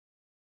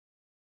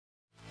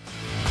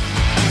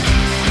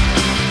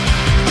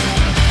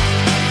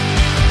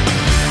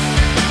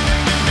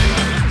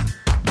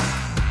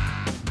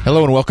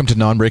Hello and welcome to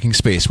Non-Breaking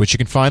Space, which you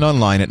can find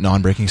online at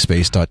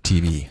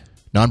nonbreakingspace.tv.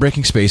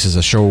 Non-Breaking Space is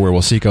a show where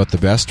we'll seek out the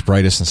best,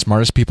 brightest, and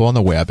smartest people on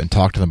the web and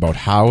talk to them about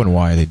how and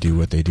why they do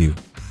what they do.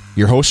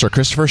 Your hosts are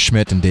Christopher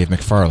Schmidt and Dave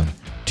McFarlane,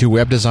 two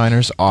web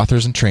designers,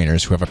 authors, and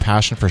trainers who have a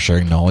passion for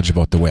sharing knowledge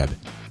about the web.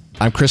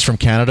 I'm Chris from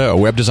Canada, a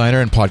web designer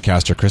and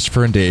podcaster.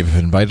 Christopher and Dave have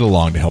been invited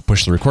along to help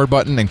push the record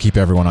button and keep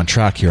everyone on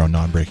track here on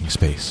Non-Breaking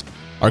Space.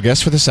 Our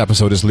guest for this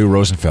episode is Lou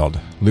Rosenfeld.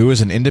 Lou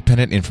is an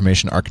independent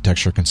information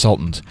architecture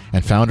consultant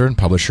and founder and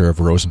publisher of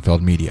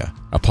Rosenfeld Media,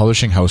 a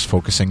publishing house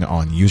focusing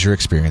on user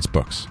experience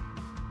books.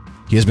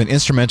 He has been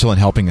instrumental in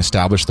helping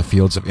establish the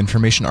fields of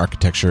information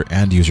architecture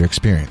and user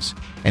experience,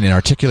 and in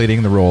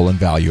articulating the role and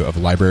value of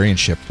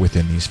librarianship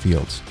within these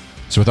fields.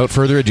 So without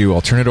further ado,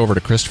 I'll turn it over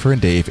to Christopher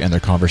and Dave and their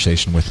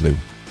conversation with Lou.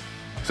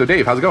 So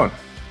Dave, how's it going?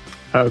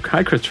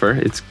 Hi, Christopher.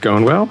 It's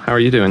going well. How are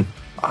you doing?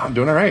 I'm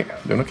doing all right.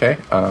 Doing okay.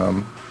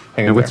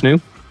 And what's new?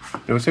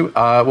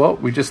 Well,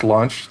 we just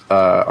launched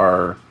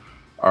our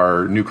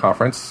new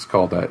conference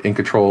called In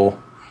Control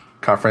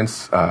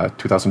Conference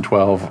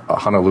 2012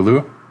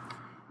 Honolulu.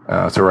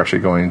 So we're actually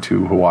going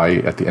to Hawaii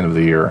at the end of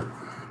the year.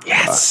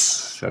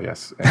 Yes.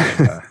 Yes.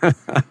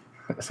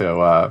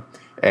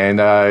 And,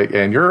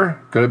 and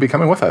you're going to be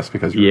coming with us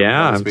because you're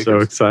I'm so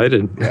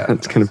excited. Yeah,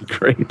 it's going to be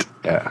great.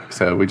 Yeah.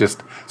 So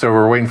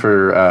we're waiting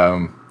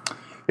for.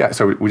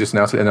 So we just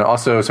announced it, and then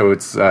also, so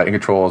it's In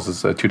Control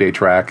is a 2-day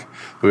track.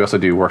 But we also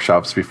do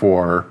workshops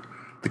before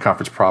the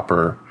conference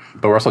proper.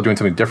 But we're also doing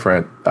something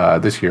different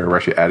this year. We're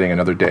actually adding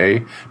another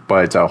day,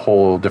 but it's a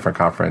whole different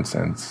conference,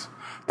 and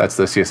that's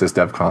the CSS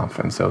DevConf.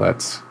 And so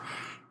it's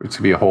going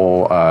to be a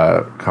whole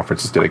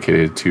conference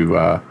dedicated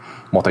to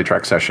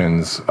multi-track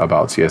sessions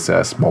about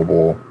CSS,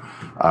 mobile,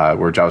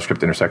 where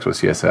JavaScript intersects with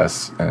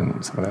CSS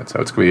and some of that.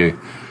 So it's going to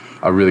be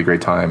a really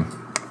great time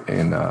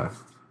in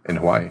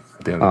Hawaii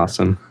at the end of the year.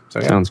 Awesome. So,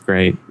 sounds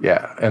great.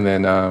 Yeah. And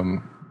then,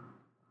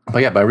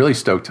 but I'm really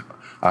stoked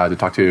to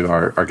talk to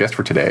our guest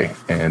for today,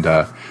 and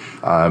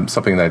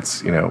something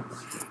that's,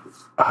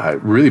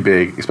 really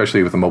big,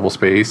 especially with the mobile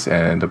space,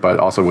 but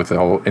also with the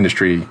whole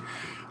industry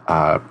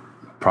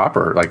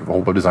proper, like the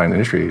whole web design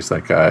industry is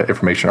like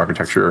information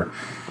architecture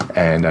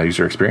and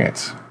user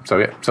experience.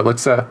 So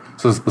let's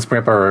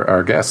bring up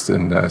our guest,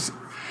 and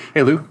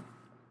hey, Lou.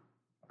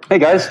 Hey,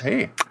 guys.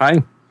 Hey.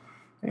 Hi.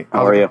 Hey,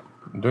 how are you?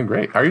 I'm doing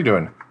great. How are you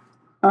doing?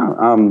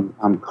 I'm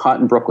hot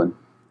in Brooklyn.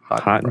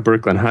 Hot in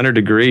Brooklyn, 100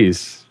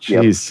 degrees.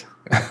 Jeez.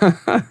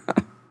 Yep.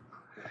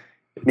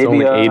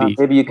 Maybe 80.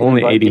 Maybe you can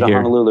only invite 80 me to here.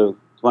 Honolulu. Do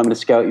you want me to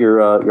scout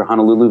your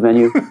Honolulu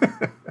venue?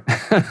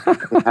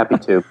 I'm happy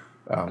to.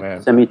 Oh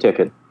man, send me a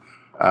ticket.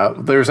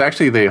 There's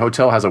actually, the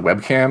hotel has a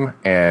webcam,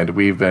 and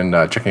we've been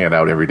checking it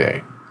out every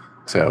day.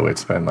 So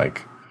it's been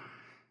like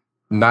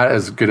not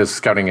as good as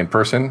scouting in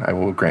person, I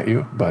will grant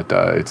you, but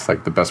it's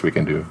like the best we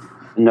can do.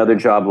 Another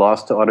job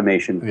lost to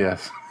automation.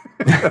 Yes.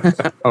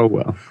 Oh,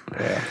 well.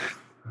 Yeah.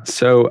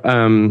 So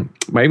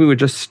maybe we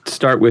just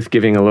start with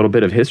giving a little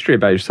bit of history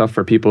about yourself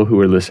for people who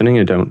are listening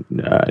and don't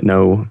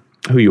know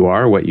who you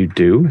are, what you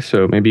do.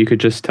 So maybe you could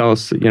just tell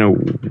us,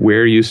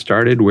 where you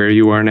started, where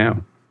you are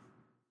now.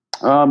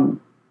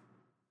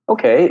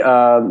 Okay.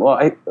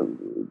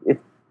 If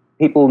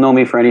people know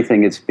me for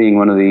anything, it's being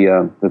one of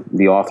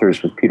the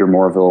authors with Peter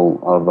Morville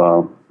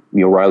of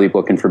the O'Reilly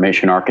book,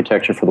 Information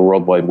Architecture for the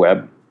World Wide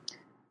Web.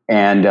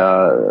 And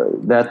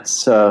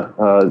that's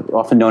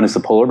often known as the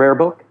Polar Bear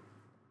book.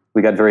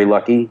 We got very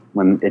lucky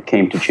when it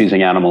came to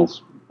choosing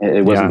animals.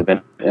 It wasn't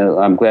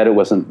I'm glad it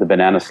wasn't the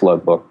Banana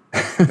Slug book.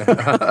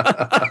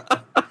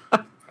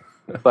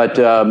 But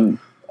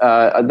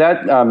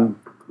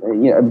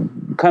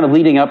kind of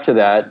leading up to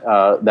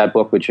that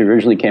book, which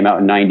originally came out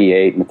in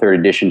 '98, and the third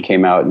edition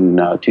came out in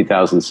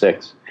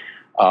 2006.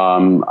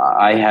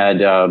 I had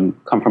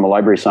come from a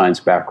library science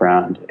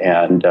background,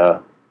 and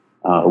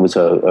was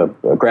a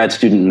grad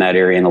student in that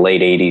area in the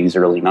late 80s,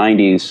 early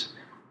 90s.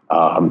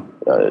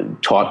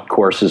 Taught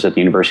courses at the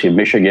University of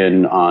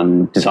Michigan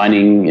on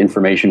designing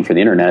information for the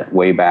internet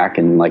way back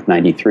in like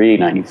 93,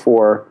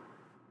 94.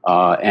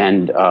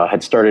 And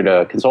had started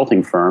a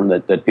consulting firm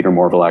that Peter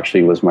Morville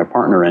actually was my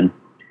partner in,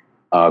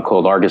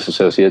 called Argus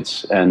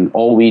Associates. And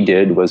all we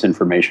did was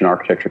information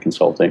architecture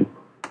consulting.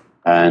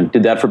 And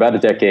did that for about a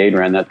decade,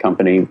 ran that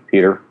company,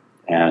 Peter.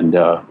 And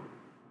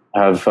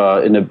have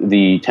in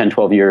the 10,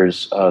 12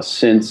 years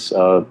since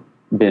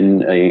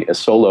been a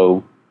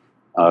solo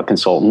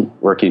consultant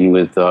working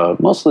with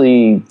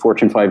mostly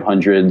Fortune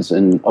 500s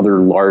and other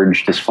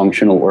large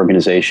dysfunctional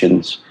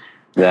organizations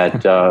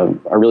that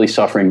are really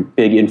suffering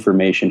big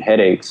information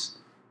headaches.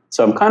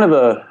 So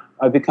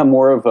I've become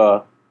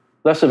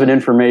less of an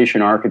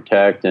information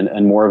architect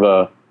and more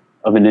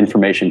of an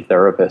information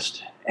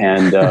therapist.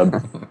 And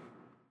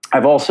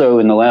I've also,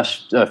 in the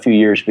last few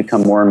years,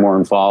 become more and more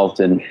involved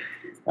in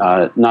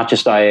not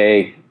just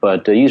IA,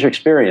 but user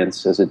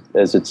experience as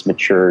it's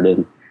matured.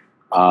 And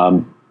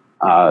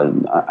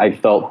I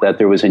felt that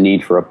there was a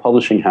need for a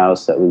publishing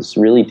house that was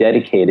really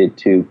dedicated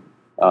to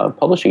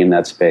publishing in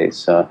that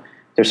space.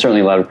 There's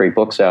certainly a lot of great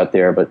books out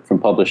there, but from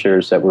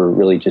publishers that were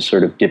really just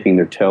sort of dipping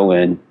their toe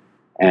in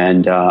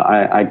And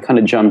I kind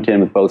of jumped in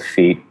with both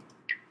feet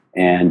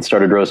and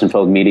started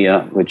Rosenfeld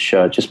Media, which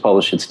just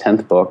published its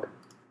 10th book,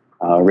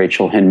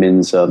 Rachel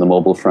Hinman's The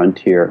Mobile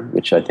Frontier,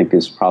 which I think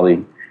is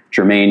probably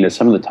germane to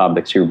some of the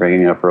topics you were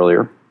bringing up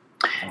earlier.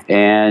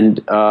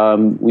 And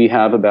we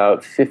have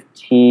about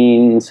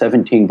 15,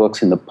 17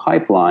 books in the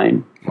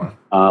pipeline.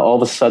 All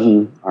of a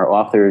sudden, our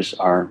authors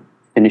are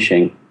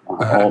finishing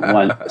all at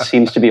once.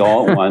 Seems to be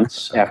all at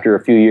once after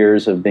a few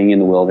years of being in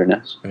the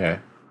wilderness. Okay.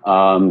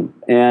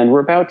 And we're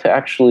about to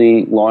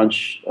actually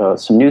launch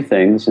some new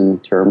things in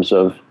terms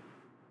of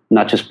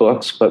not just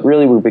books, but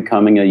really we're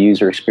becoming a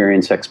user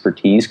experience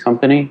expertise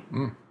company.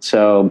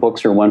 So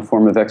books are one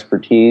form of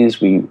expertise.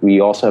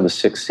 We also have a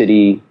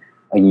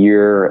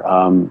 6-city-a-year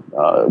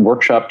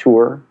workshop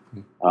tour.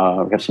 We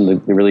have some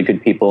of the really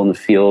good people in the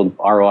field,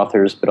 our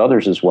authors, but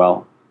others as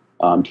well,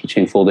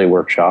 teaching full-day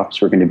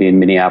workshops. We're going to be in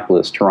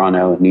Minneapolis,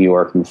 Toronto, and New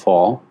York in the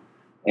fall.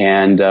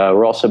 And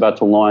we're also about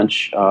to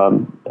launch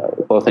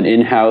both an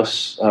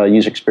in-house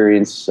user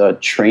experience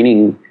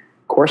training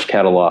course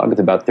catalog with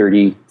about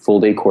 30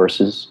 full-day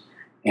courses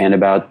and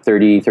about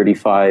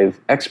 35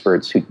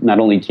 experts who not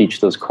only teach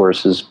those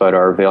courses but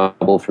are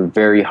available for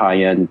very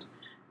high-end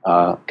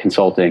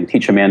consulting,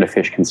 teach Amanda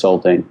Fish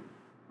consulting.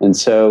 And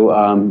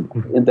so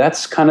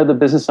that's kind of the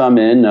business I'm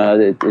in.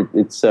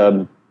 It's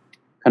kind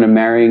of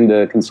marrying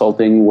the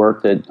consulting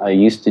work that I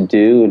used to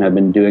do and I've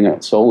been doing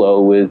it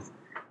solo with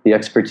the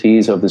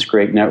expertise of this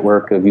great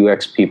network of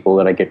UX people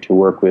that I get to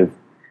work with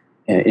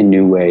in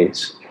new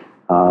ways.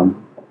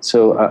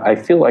 So I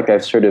feel like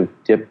I've sort of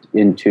dipped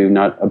into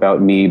not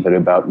about me, but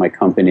about my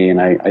company,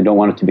 and I don't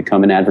want it to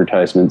become an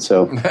advertisement.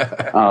 So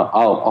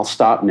I'll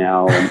stop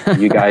now,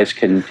 and you guys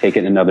can take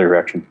it in another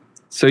direction.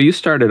 So you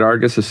started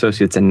Argus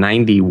Associates in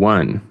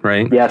 91,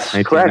 right? Yes,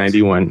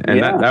 1991. correct. And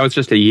yeah. that was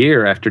just a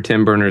year after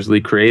Tim Berners-Lee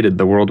created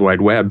the World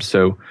Wide Web.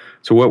 So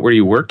what were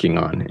you working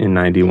on in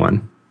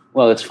 91?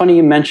 Well, it's funny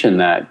you mention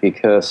that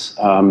because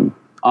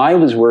I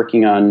was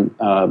working on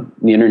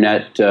the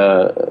internet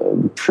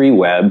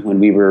pre-web when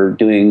we were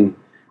doing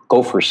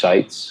Gopher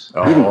sites.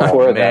 Even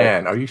before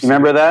man. that. Are you serious?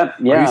 Remember that?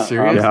 Yeah. Are you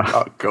serious?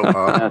 Yeah. Go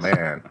on, Yes.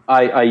 man.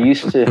 I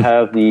used to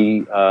have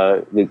the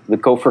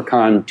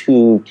GopherCon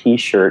 2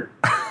 T-shirt,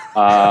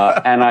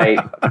 and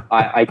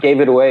I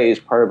gave it away as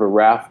part of a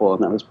raffle,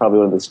 and that was probably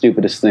one of the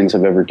stupidest things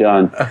I've ever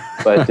done.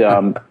 But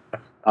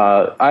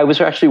I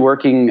was actually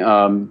working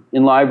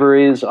in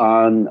libraries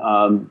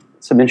on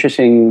some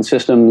interesting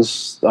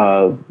systems,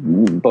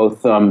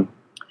 both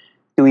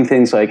doing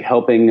things like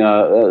helping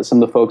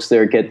some of the folks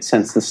there get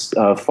census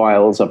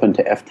files up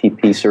into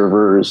FTP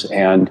servers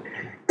and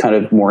kind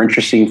of more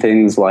interesting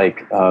things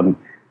like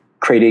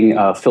creating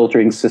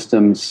filtering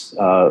systems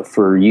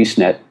for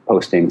Usenet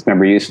postings.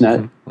 Remember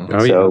Usenet? Mm-hmm.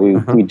 Oh, So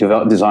yeah. we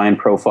design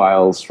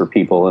profiles for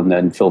people and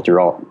then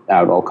filter out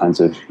all kinds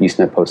of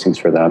Usenet postings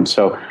for them.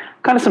 So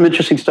kind of some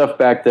interesting stuff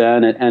back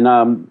then. And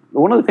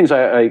one of the things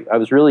I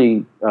was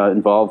really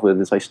involved with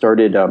is I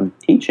started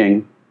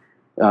teaching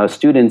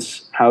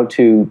students how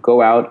to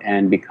go out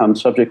and become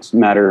subject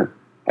matter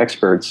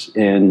experts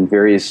in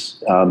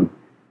various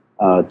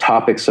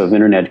topics of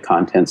internet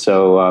content.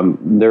 So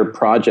their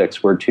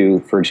projects were to,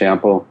 for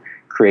example,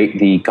 create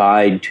the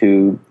guide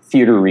to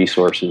theater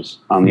resources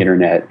on the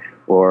internet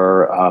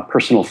or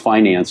personal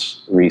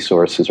finance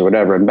resources or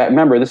whatever. And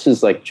remember, this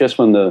is like just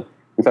when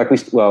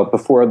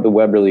before the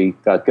web really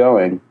got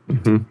going.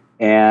 Mm-hmm.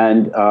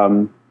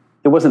 And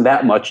there wasn't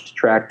that much to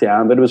track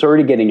down, but it was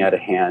already getting out of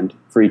hand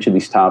for each of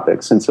these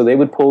topics. And so they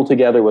would pull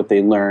together what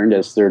they learned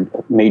as their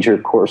major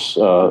course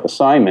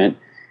assignment,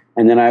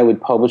 and then I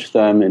would publish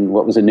them in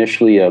what was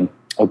initially a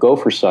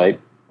Gopher site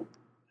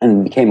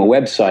and became a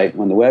website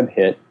when the web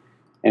hit.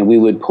 And we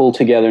would pull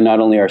together not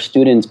only our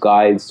students'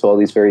 guides to all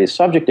these various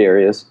subject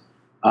areas,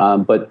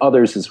 but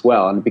others as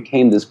well. And it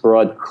became this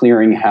broad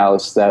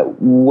clearinghouse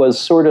that was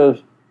sort of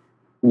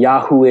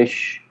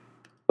Yahoo-ish,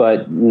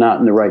 but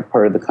not in the right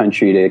part of the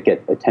country to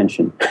get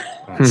attention.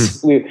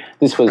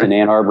 This was in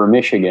Ann Arbor,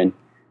 Michigan.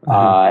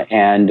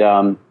 And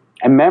I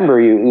remember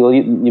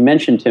you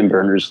mentioned Tim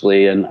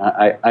Berners-Lee, and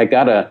I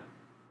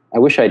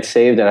wish I'd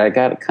saved it. I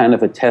got kind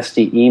of a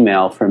testy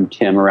email from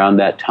Tim around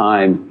that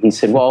time. He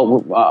said,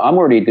 well, I'm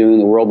already doing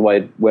the World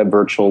Wide Web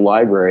Virtual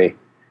Library,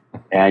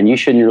 and you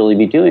shouldn't really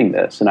be doing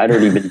this. And I'd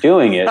already been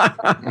doing it.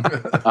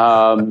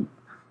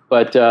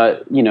 But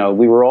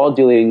we were all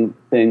doing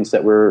things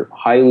that were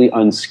highly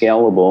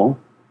unscalable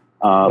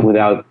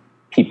without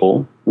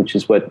people, which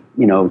is what,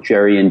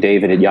 Jerry and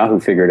David at Yahoo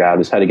figured out,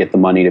 is how to get the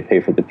money to pay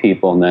for the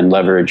people and then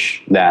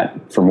leverage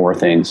that for more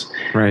things.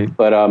 Right.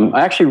 But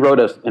I actually wrote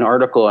an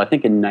article, I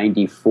think in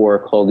 94,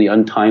 called The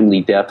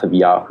Untimely Death of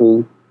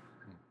Yahoo.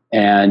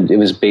 And it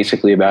was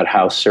basically about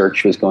how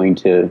search was going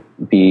to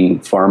be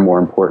far more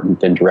important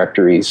than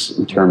directories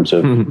in terms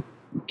of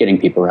getting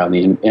people around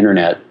the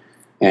internet.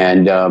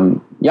 And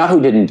Yahoo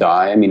didn't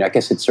die. I mean, I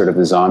guess it's sort of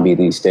a zombie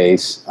these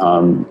days.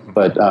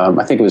 But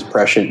I think it was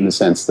prescient in the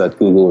sense that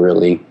Google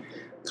really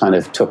kind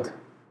of took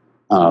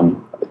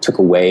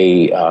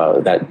away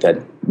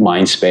that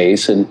mind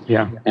space and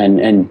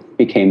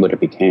became what it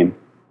became.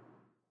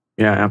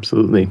 Yeah,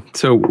 absolutely.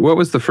 So what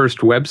was the first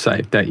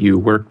website that you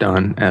worked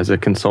on as a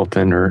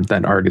consultant or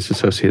that Argus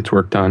Associates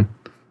worked on?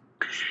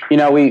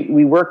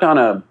 We worked on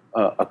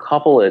a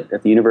couple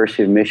at the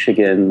University of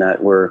Michigan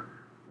that were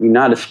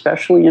not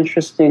especially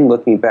interesting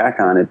looking back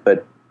on it,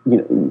 but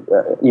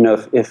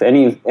if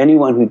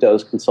anyone who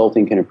does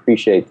consulting can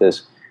appreciate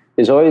this,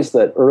 is always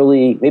that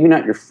early, maybe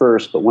not your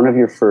first, but one of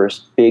your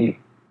first big,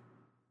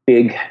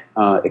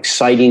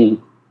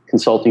 exciting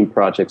consulting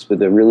projects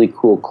with a really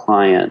cool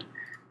client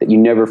that you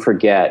never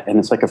forget. And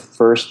it's like a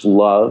first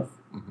love.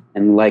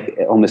 And like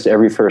almost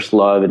every first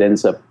love, it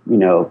ends up,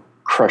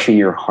 crushing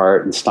your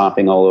heart and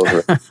stomping all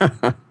over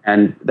it.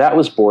 And that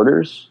was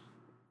Borders.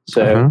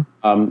 So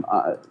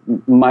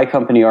my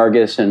company,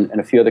 Argus, and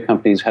a few other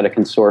companies had a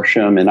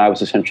consortium, and I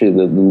was essentially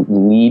the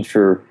lead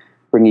for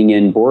bringing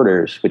in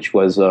Borders, which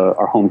was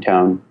our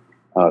hometown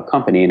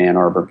company in Ann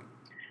Arbor.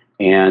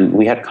 And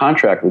we had a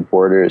contract with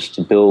Borders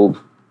to build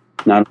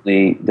not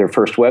only their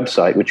first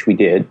website, which we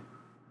did,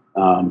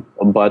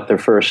 but their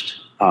first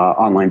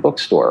online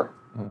bookstore.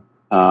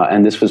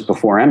 And this was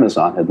before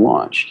Amazon had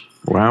launched.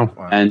 Wow.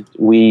 And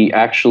we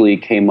actually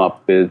came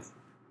up with,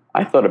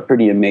 I thought, a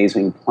pretty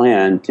amazing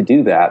plan to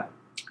do that,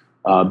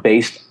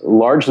 based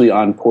largely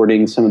on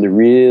porting some of the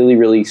really,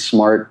 really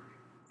smart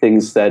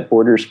things that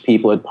Borders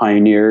people had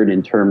pioneered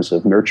in terms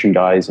of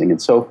merchandising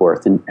and so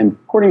forth,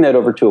 and porting that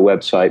over to a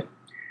website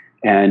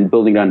and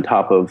building it on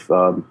top of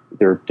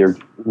their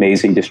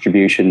amazing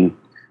distribution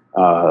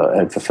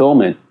and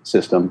fulfillment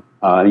system.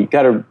 You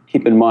got to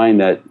keep in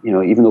mind that,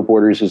 even though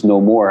Borders is no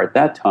more at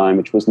that time,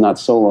 which was not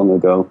so long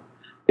ago,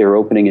 they were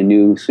opening a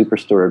new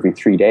superstore every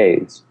 3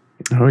 days.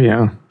 Oh,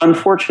 yeah.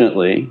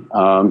 Unfortunately,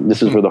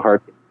 this is where the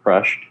heart gets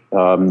crushed.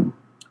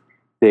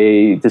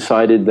 They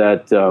decided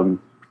that the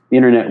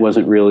internet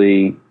wasn't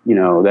really,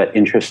 that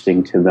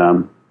interesting to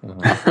them.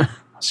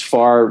 It's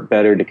far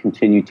better to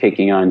continue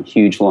taking on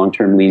huge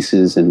long-term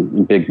leases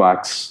and big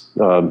box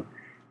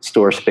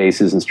store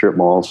spaces and strip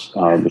malls,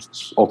 which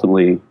is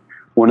ultimately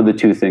one of the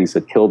two things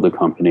that killed the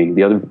company.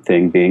 The other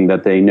thing being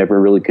that they never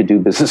really could do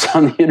business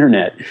on the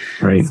internet.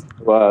 Right.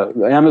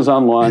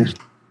 Amazon launched,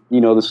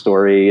 the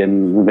story,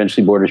 and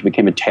eventually Borders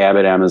became a tab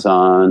at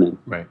Amazon. And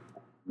right.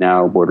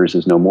 Now Borders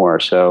is no more.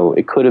 So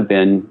it could have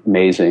been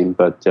amazing,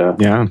 but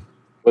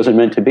wasn't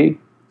meant to be.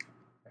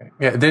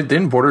 Yeah.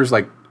 Didn't Borders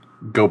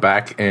go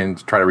back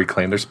and try to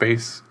reclaim their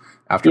space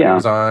after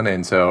Amazon?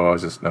 And so I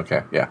was just,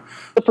 okay, yeah.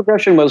 The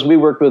progression was we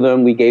worked with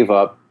them, we gave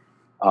up.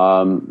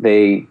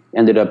 They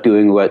ended up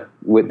doing what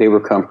they were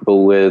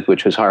comfortable with,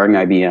 which was hiring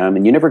IBM.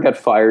 And you never got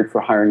fired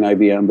for hiring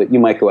IBM, but you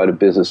might go out of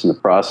business in the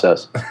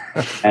process.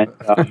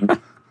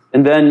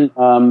 And then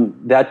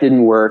that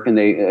didn't work. And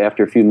they,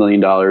 after a few $1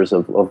 million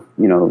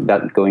of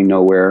that going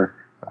nowhere,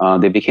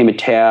 they became a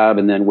tab.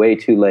 And then way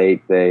too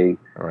late, they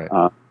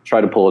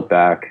tried to pull it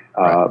back,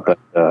 but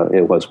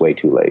it was way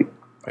too late.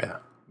 Yeah.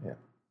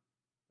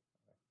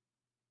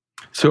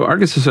 So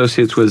Argus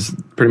Associates was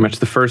pretty much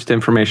the first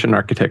information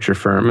architecture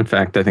firm. In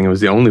fact, I think it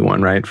was the only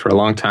one, right, for a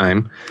long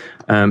time.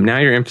 Now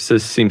your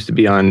emphasis seems to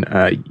be on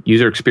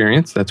user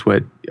experience. That's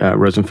what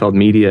Rosenfeld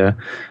Media,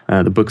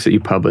 the books that you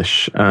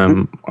publish,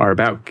 are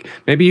about.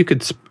 Maybe you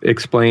could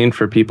explain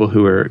for people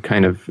who are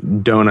kind of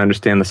don't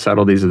understand the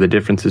subtleties of the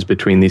differences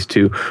between these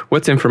two.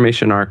 What's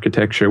information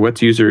architecture?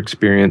 What's user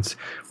experience?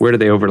 Where do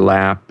they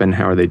overlap, and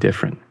how are they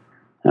different?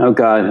 Oh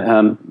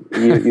God,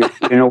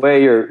 in a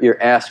way,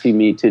 you're asking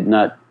me to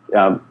not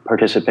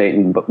participate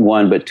in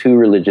one but two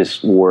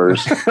religious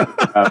wars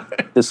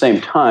at the same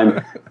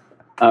time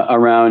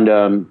around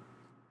the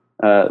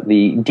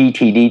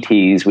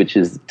DTDTs, which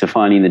is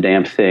defining the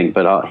damn thing.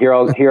 But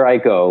here I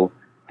go.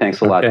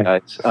 Thanks a lot,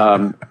 guys.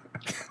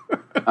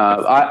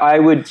 I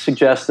would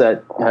suggest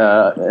that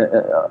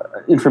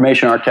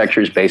information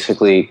architecture is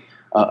basically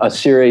a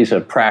series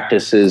of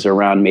practices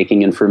around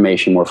making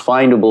information more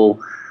findable.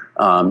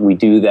 We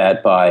do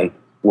that by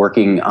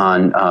working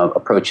on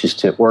approaches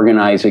to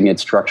organizing it,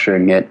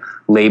 structuring it,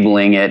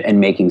 labeling it, and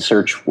making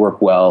search work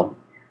well.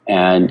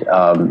 And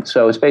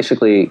so it's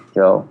basically,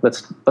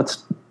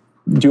 let's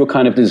do a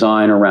kind of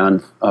design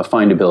around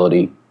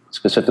findability,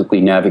 specifically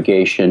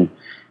navigation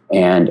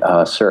and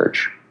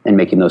search, and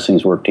making those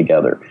things work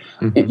together.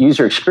 Mm-hmm.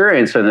 User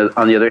experience,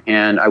 on the other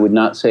hand, I would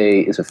not say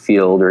is a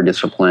field or a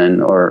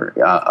discipline or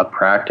a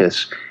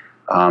practice.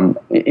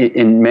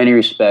 In many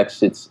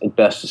respects, it's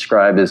best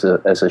described as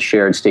a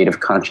shared state of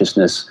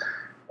consciousness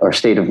or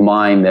state of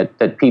mind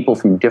that people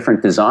from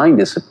different design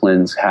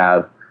disciplines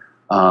have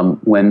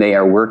when they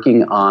are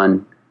working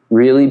on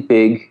really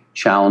big,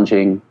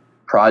 challenging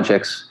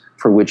projects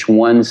for which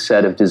one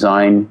set of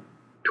design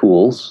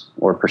tools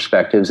or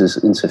perspectives is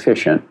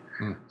insufficient.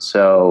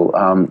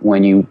 So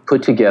when you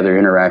put together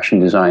interaction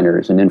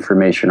designers and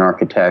information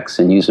architects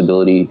and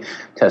usability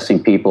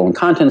testing people and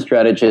content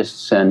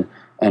strategists and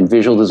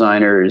visual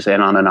designers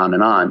and on and on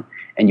and on,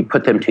 and you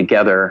put them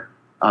together,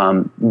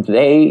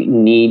 they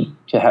need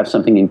to have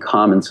something in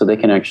common so they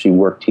can actually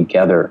work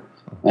together.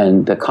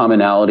 And the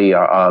commonality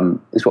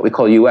is what we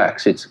call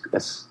UX. It's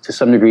to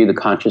some degree the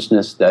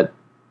consciousness that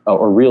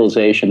or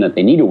realization that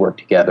they need to work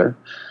together.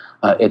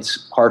 It's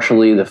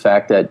partially the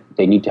fact that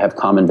they need to have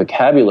common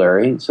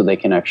vocabulary so they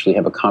can actually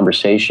have a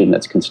conversation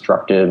that's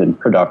constructive and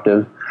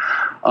productive.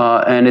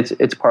 And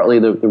it's partly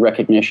the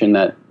recognition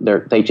that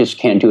they just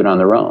can't do it on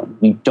their own.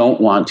 You don't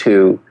want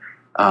to,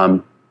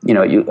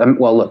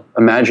 look,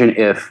 imagine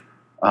if,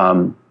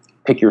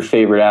 pick your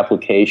favorite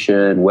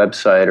application,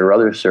 website, or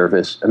other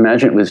service.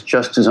 Imagine it was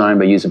just designed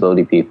by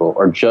usability people,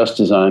 or just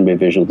designed by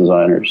visual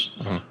designers,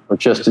 or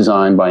just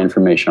designed by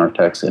information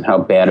architects, and how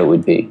bad it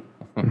would be.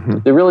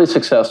 The really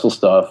successful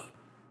stuff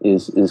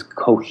is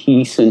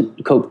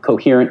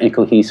coherent and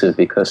cohesive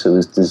because it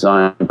was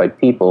designed by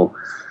people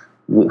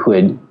who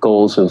had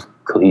goals of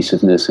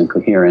cohesiveness and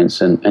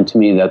coherence. And to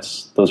me,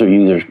 those are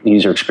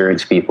user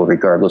experience people,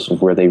 regardless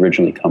of where they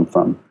originally come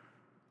from.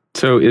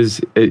 So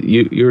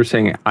you were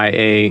saying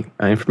IA,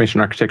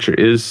 information architecture,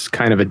 is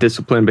kind of a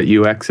discipline, but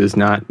UX is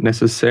not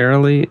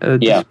necessarily a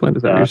discipline?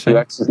 Is that what you're saying?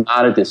 UX is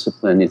not a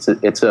discipline.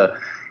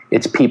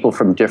 It's people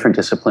from different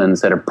disciplines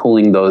that are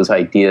pulling those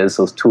ideas,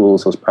 those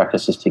tools, those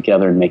practices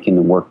together and making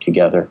them work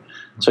together.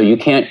 So you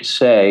can't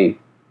say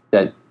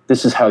that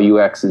this is how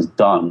UX is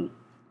done,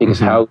 because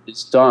how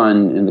it's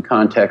done in the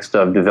context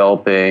of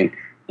developing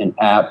an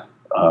app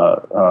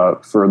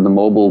for the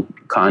mobile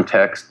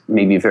context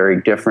may be very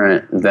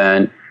different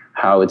than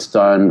how it's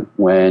done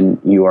when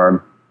you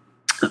are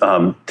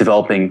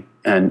developing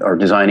or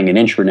designing an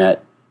intranet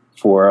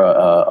for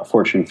a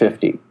Fortune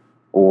 50,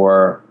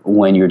 or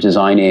when you're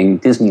designing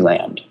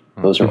Disneyland.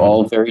 Those are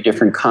all very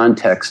different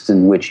contexts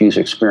in which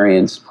user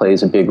experience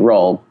plays a big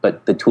role,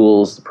 but the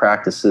tools, the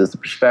practices, the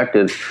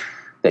perspectives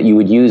that you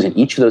would use in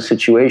each of those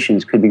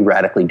situations could be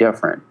radically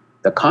different.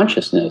 The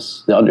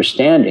consciousness, the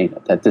understanding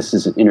that this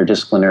is an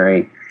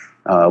interdisciplinary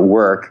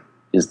work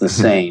is the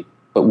same,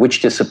 but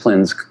which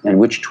disciplines and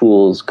which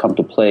tools come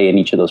to play in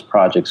each of those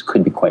projects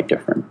could be quite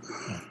different.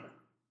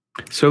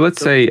 So let's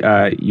say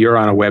you're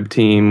on a web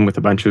team with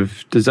a bunch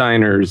of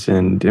designers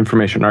and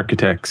information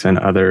architects and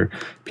other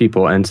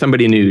people, and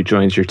somebody new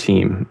joins your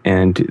team,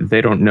 and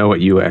they don't know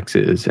what UX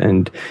is,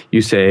 and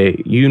you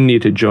say, you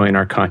need to join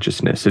our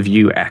consciousness of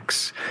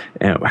UX.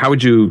 How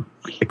would you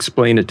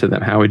explain it to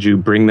them? How would you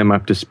bring them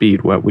up to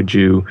speed? What would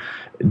you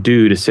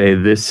do to say,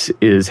 this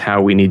is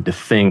how we need to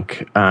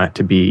think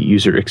to be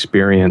user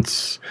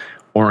experience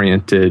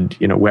oriented,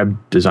 web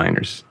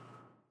designers?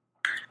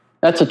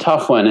 That's a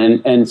tough one,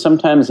 and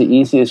sometimes the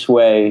easiest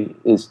way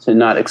is to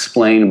not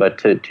explain, but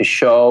to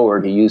show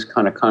or to use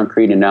kind of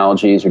concrete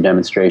analogies or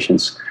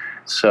demonstrations.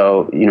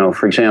 So,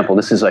 for example,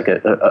 this is like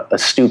a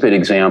stupid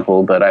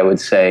example, but I would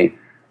say,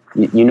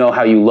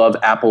 how you love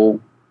Apple,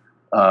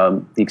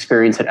 the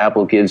experience that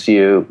Apple gives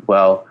you.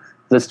 Well,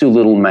 let's do a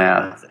little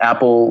math.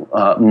 Apple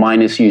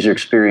minus user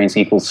experience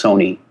equals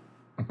Sony.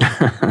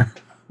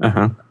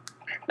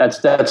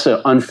 That's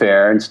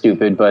unfair and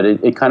stupid, but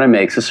it kind of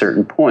makes a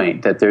certain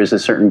point that there's a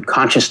certain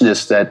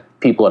consciousness that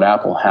people at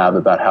Apple have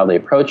about how they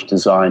approach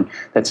design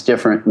that's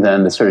different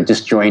than the sort of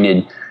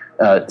disjointed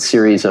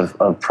series of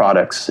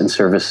products and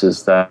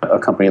services that a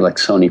company like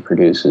Sony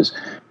produces.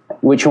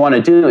 What you want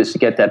to do is to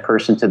get that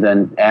person to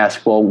then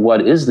ask, well,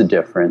 what is the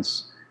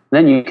difference?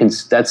 And then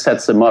that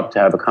sets them up to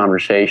have a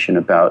conversation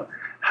about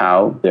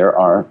how there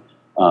are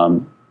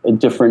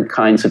different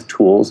kinds of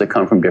tools that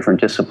come from different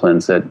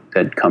disciplines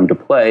that come to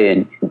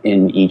play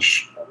in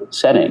each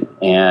setting.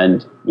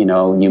 And,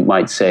 you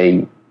might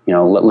say,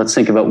 let's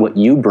think about what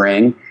you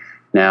bring.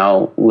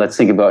 Now, let's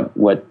think about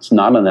what's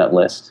not on that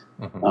list.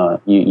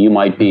 You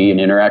might be an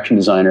interaction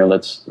designer.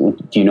 Do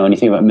you know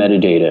anything about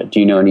metadata? Do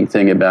you know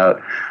anything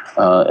about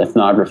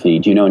ethnography?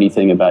 Do you know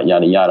anything about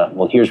yada, yada?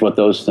 Well, here's what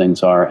those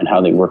things are and how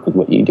they work with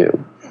what you do.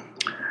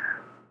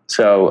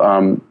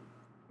 So,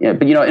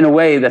 but in a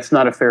way, that's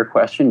not a fair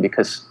question,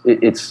 because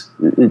it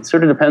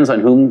sort of depends on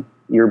whom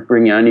you're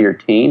bringing onto your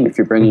team. If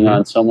you're bringing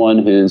on someone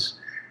who's,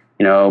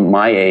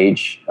 my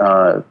age,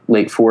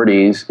 late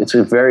 40s, it's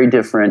a very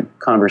different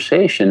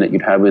conversation that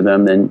you'd have with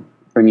them than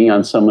bringing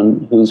on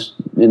someone who's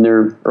in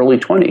their early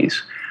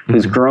 20s,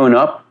 who's grown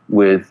up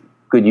with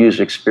good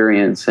user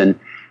experience, and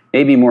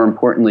maybe more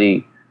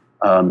importantly,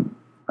 a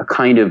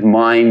kind of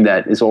mind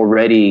that is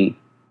already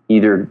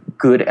either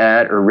good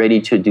at or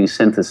ready to do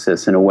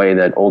synthesis in a way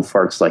that old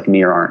farts like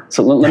me aren't.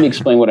 So let me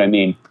explain what I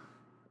mean.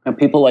 And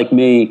people like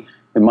me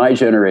in my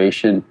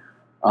generation,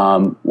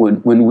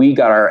 when we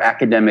got our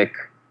academic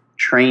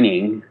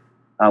training,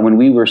 when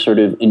we were sort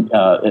of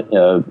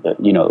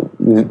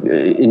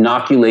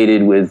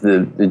inoculated with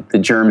the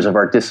germs of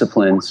our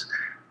disciplines,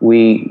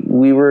 we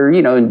were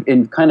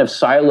in kind of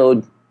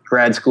siloed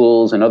grad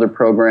schools and other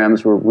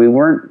programs where we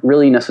weren't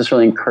really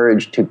necessarily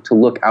encouraged to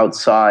look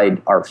outside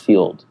our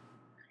field.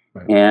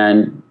 Right.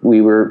 And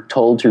we were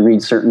told to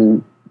read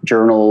certain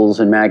journals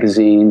and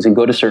magazines and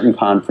go to certain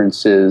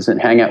conferences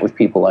and hang out with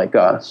people like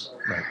us.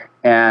 Right.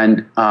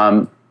 And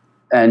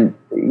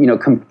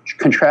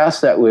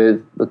contrast that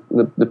with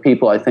the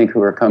people I think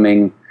who are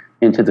coming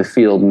into the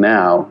field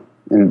now,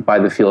 and by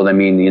the field I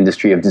mean the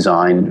industry of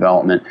design and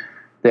development.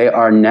 They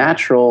are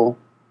natural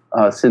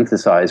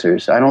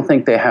synthesizers. I don't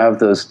think they have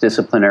those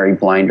disciplinary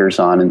blinders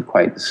on in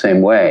quite the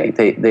same way.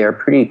 They are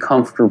pretty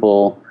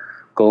comfortable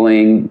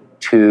going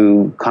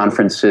to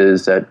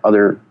conferences that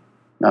other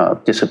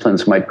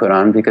disciplines might put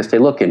on because they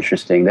look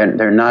interesting.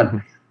 They're not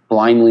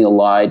blindly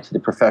allied to the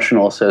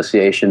professional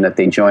association that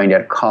they joined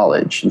at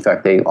college. In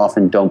fact, they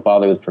often don't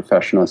bother with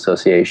professional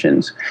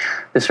associations.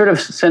 The sort of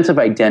sense of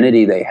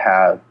identity they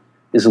have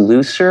is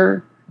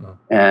looser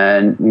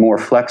and more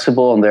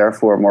flexible and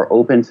therefore more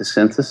open to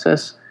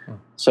synthesis.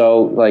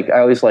 So, like, I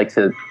always like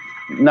to,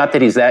 not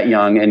that he's that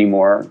young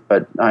anymore,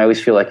 but I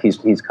always feel like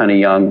he's kind of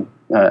young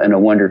and a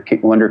wonder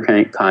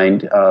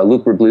kind.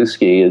 Luke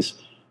Wroblewski is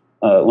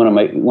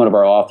one of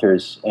our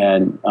authors,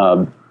 and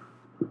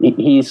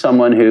he's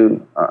someone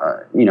who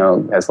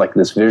has like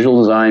this visual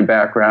design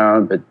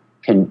background, but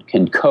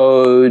can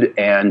code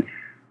and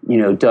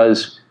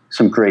does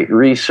some great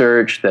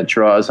research that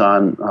draws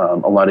on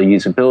a lot of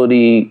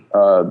usability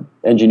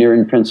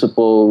engineering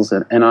principles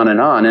and on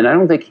and on. And I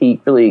don't think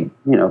he really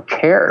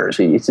cares.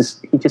 He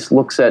just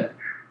looks at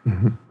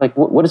like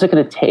what is it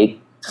going to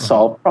take to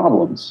solve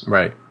problems?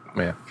 Right.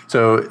 Yeah.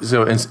 So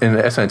in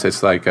essence,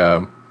 it's like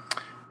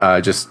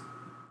just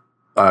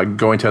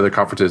going to other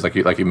conferences,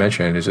 like you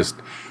mentioned, is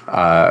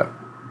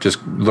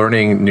just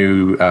learning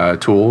new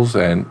tools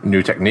and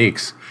new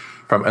techniques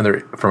from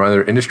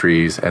other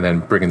industries, and then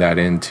bringing that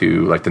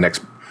into like the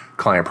next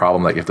client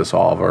problem that you have to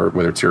solve, or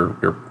whether it's your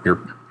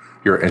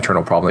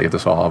internal problem that you have to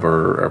solve,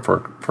 or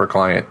for a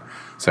client.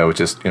 So it's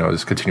just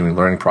this continuing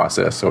learning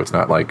process. So it's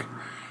not like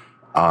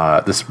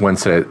this one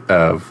set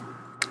of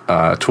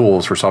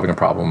tools for solving a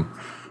problem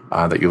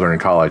that you learn in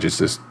college. It's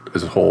just a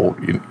whole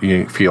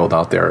unique field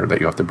out there that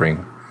you have to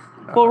bring.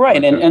 Well,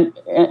 right, and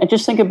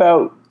just think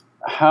about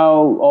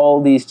how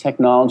all these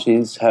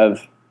technologies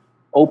have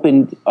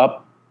opened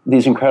up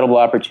these incredible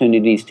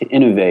opportunities to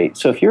innovate.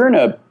 So if you're in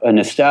an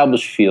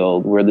established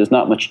field where there's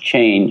not much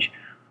change,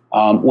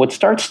 what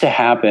starts to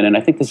happen, and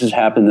I think this has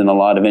happened in a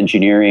lot of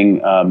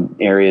engineering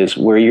areas,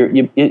 where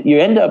you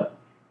end up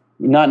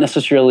not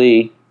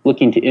necessarily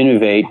looking to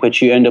innovate,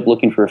 but you end up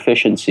looking for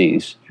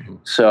efficiencies.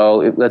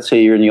 So let's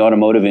say you're in the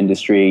automotive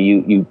industry,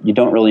 you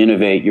don't really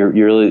innovate.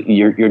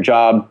 Your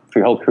job for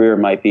your whole career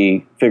might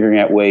be figuring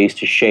out ways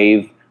to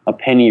shave a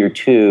penny or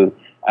two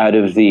out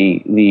of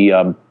the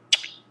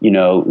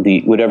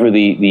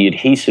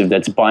adhesive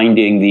that's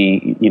binding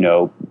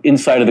the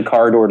inside of the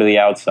car door to the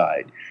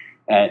outside,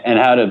 and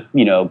how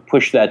to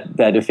push that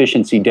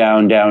efficiency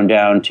down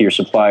to your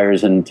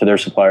suppliers and to their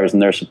suppliers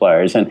and their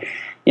suppliers. And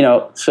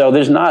so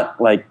there's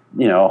not like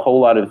a whole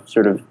lot of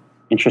sort of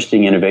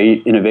interesting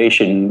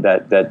innovation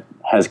that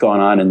has gone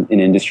on in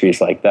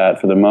industries like that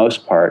for the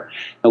most part.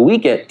 Now we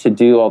get to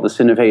do all this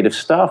innovative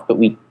stuff, but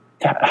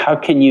how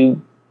can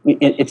you?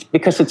 It's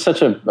because it's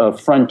such a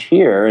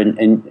frontier,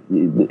 and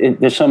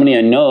there's so many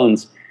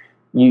unknowns.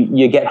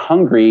 You get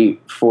hungry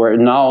for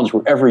knowledge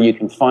wherever you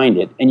can find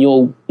it, and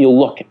you'll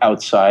look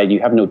outside. You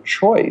have no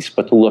choice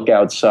but to look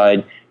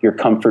outside your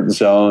comfort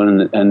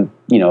zone, and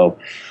the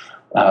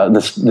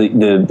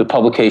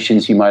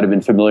publications you might have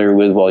been familiar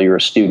with while you were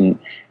a student,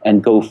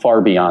 and go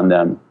far beyond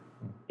them.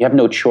 You have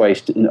no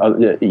choice.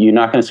 You're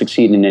not going to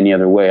succeed in any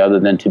other way other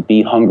than to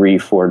be hungry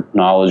for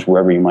knowledge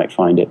wherever you might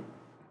find it.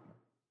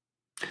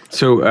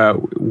 So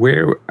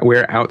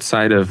where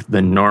outside of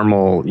the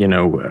normal,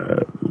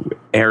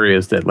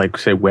 areas that, like,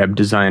 say, web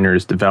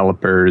designers,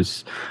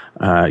 developers,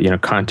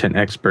 content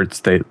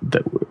experts, that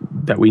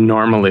we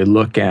normally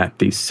look at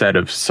these set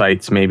of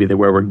sites, maybe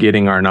where we're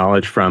getting our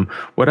knowledge from,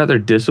 what other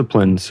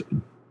disciplines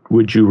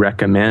would you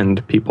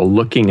recommend people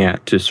looking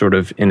at to sort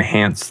of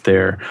enhance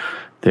their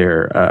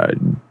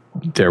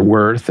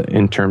worth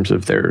in terms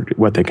of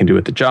what they can do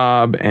at the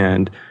job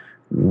and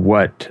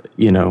what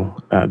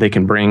they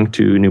can bring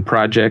to new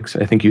projects?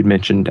 I think you'd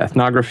mentioned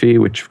ethnography,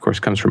 which of course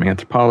comes from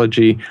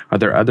anthropology. Are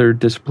there other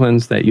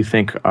disciplines that you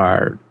think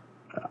are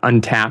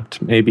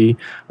untapped, maybe?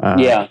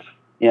 Yeah,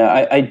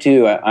 I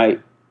do.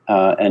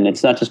 And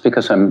it's not just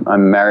because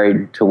I'm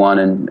married to one,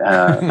 and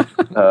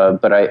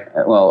but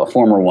a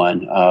former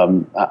one.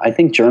 I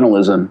think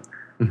journalism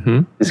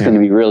is going to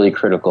be really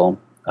critical.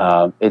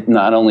 It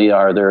not only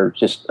are there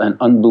just an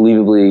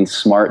unbelievably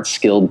smart,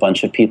 skilled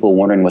bunch of people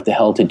wondering what the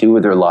hell to do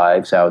with their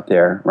lives out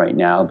there right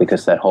now,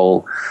 because that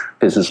whole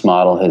business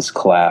model has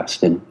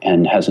collapsed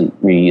and hasn't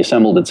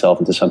reassembled itself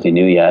into something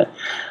new yet.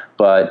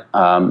 But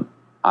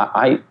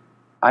I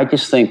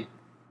just think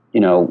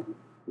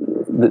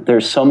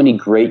there's so many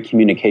great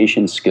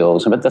communication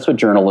skills, but that's what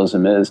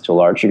journalism is to a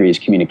large degree, is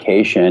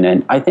communication.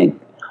 And I think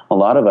a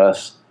lot of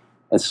us,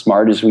 as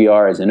smart as we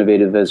are, as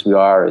innovative as we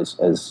are,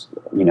 as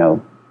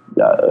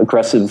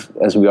aggressive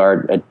as we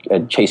are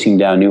at chasing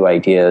down new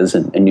ideas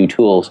and new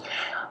tools,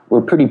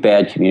 we're pretty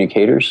bad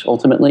communicators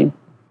ultimately.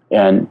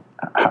 And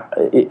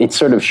it's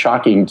sort of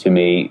shocking to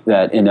me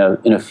that in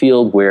a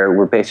field where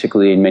we're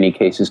basically in many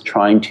cases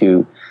trying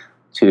to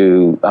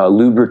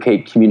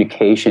lubricate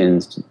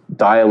communications,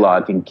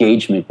 dialogue,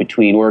 engagement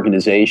between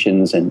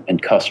organizations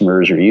and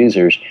customers or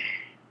users,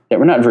 that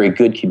we're not very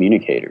good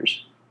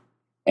communicators.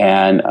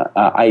 And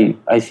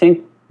I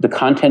think the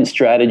content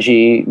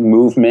strategy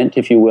movement,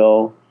 if you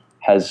will,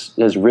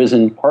 has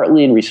risen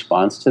partly in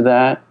response to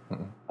that.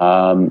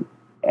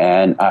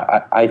 And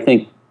I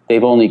think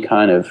they've only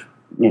kind of,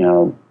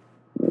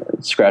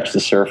 scratched the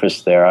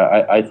surface there.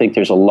 I think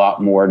there's a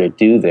lot more to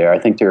do there. I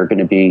think there are going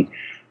to be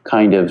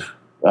kind of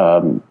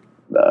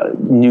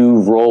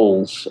new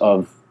roles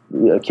of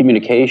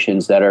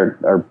communications that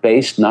are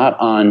based not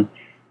on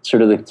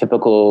sort of the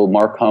typical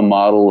Marcom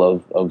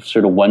model of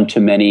sort of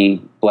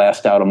one-to-many,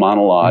 blast out a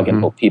monologue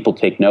and hope people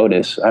take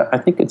notice. I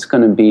think it's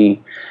going to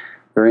be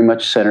very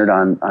much centered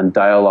on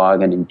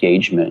dialogue and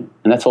engagement.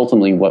 And that's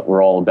ultimately what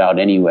we're all about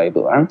anyway.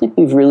 But I don't think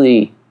we've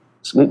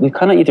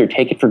kind of either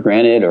take it for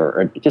granted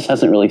or it just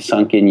hasn't really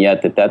sunk in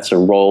yet that that's a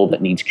role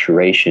that needs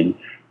curation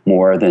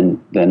more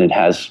than it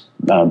has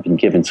been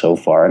given so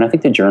far. And I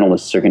think the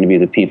journalists are going to be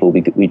the people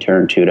we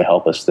turn to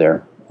help us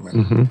there.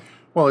 Mm-hmm.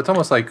 Well, it's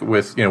almost like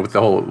with the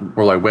whole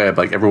World Wide Web,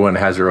 like everyone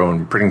has their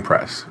own printing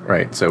press,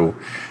 right? So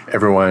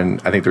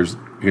everyone, I think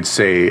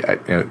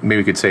maybe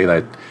we could say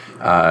that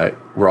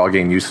we're all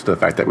getting used to the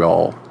fact that we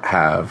all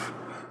have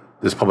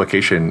this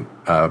publication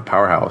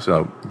powerhouse,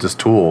 this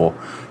tool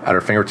at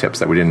our fingertips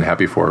that we didn't have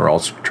before. We're all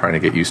trying to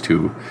get used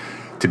to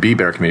be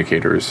better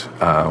communicators.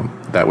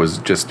 That was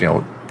just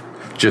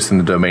in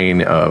the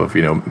domain of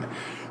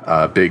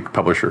big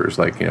publishers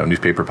like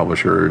newspaper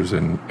publishers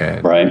and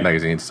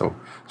magazines. So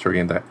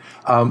again, that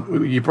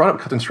you brought up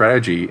content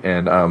strategy,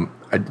 and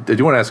I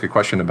do want to ask a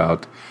question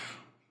about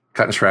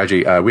content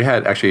strategy. We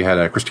had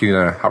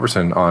Christina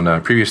Halverson on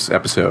a previous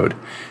episode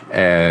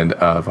and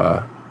of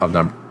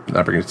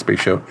Not Bringing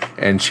Space Show,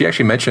 and she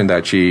actually mentioned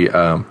that she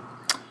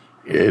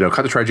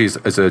content strategy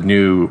is a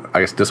new, I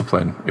guess,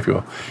 discipline, if you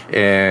will,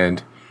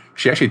 and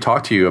she actually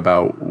talked to you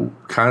about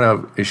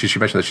she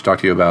mentioned that she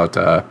talked to you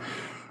about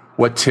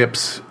what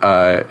tips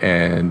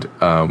and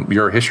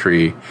your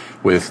history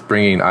with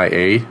bringing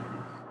IA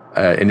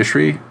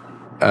industry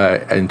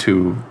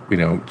into,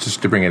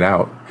 just to bring it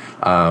out.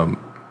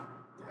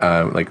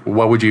 Like,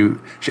 what would you?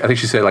 I think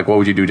she said, like, what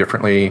would you do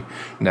differently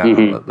now?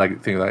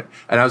 Like things like that.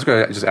 And I was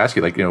going to just ask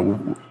you,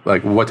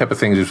 like what type of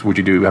things would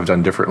you have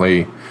done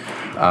differently?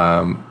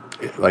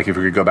 Like, if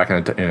we could go back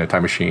in a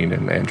time machine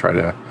and try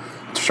to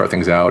start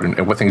things out,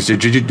 and what things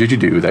did you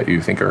do that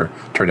you think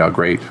turned out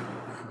great?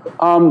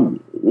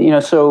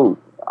 So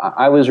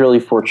I was really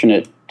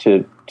fortunate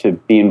to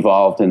be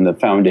involved in the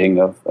founding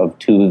of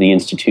two of the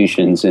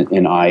institutions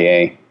in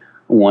IA.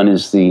 One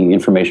is the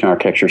Information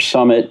Architecture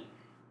Summit,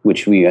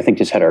 which I think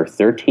just had our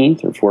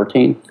 13th or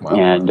 14th, wow.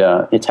 And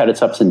it's had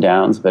its ups and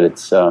downs, but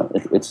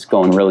it's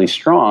going really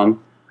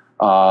strong.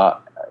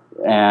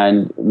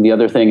 And the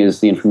other thing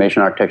is the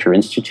Information Architecture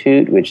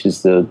Institute, which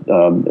is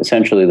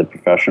essentially the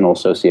professional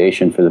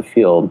association for the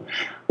field,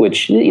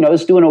 which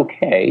is doing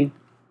okay.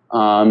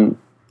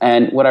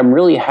 And what I'm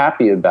really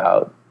happy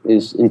about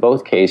is, in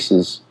both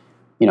cases,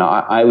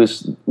 I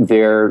was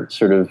there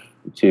sort of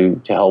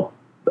to help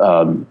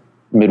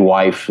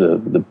midwife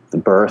the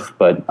birth,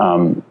 but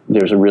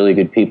there's a really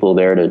good people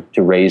there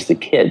to raise the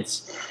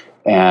kids.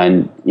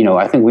 And,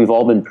 I think we've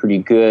all been pretty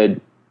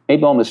good,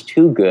 maybe almost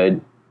too good,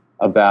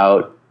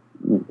 about,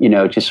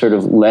 just sort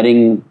of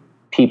letting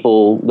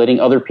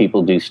other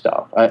people do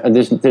stuff.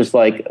 There's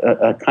like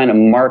a kind of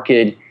marked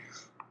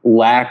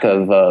lack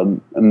of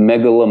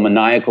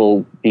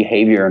megalomaniacal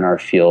behavior in our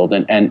field.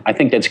 And I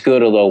think that's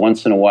good, although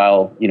once in a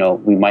while,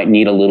 we might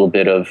need a little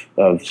bit of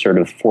sort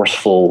of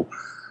forceful,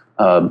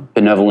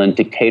 benevolent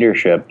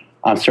dictatorship.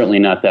 I'm certainly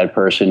not that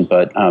person,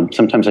 but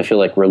sometimes I feel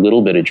like we're a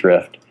little bit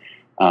adrift.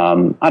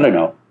 I don't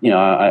know.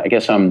 I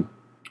guess I'm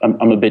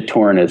a bit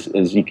torn,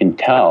 as you can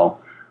tell.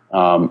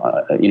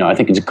 I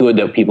think it's good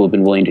that people have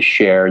been willing to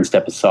share and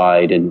step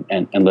aside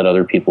and let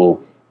other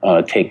people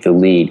take the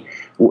lead.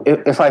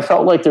 If I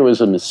felt like there was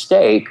a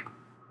mistake,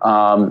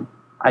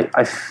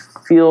 I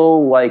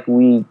feel like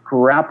we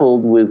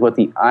grappled with what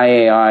the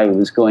IAI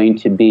was going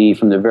to be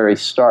from the very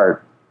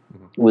start.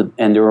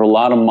 And there were a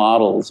lot of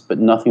models, but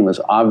nothing was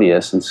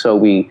obvious. And so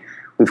we've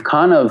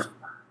kind of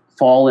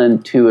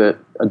fallen to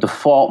a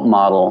default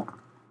model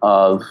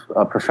of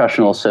a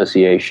professional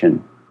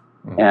association.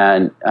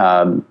 And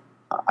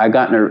I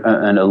got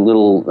a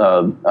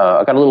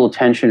little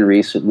attention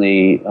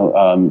recently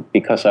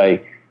because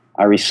I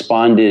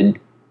responded.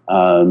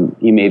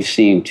 You may have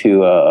seen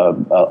to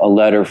a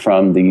letter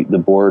from the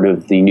board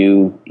of the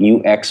new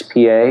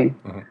UXPA,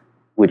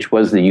 which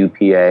was the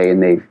UPA,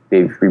 and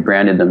they've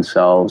rebranded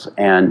themselves.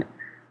 And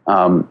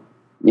I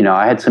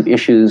had some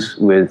issues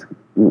with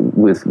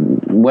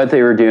what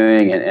they were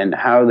doing and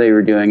how they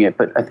were doing it.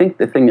 But I think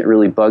the thing that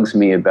really bugs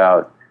me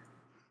about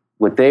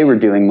what they were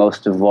doing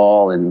most of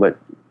all, and what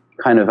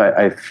kind of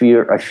I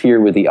fear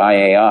with the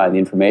IAI, the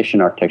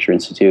Information Architecture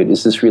Institute,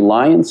 is this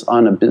reliance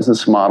on a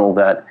business model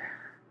that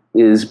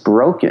is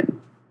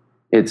broken.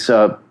 It's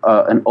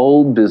an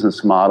old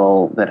business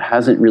model that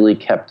hasn't really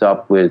kept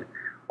up with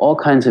all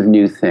kinds of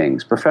new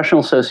things. Professional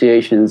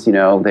associations, they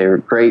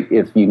were great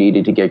if you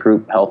needed to get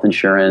group health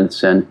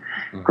insurance, and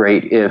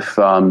great if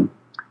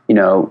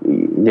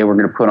they were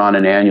going to put on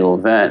an annual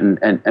event,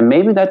 and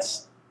maybe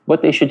that's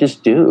what they should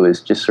just do,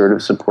 is just sort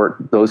of support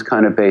those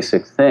kind of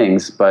basic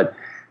things. But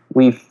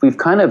we've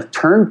kind of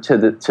turned to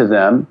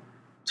them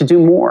to do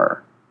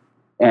more,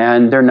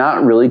 and they're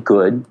not really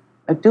good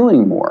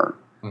doing more.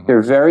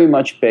 They're very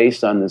much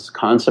based on this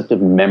concept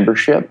of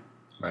membership.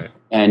 Right.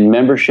 And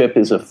membership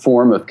is a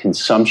form of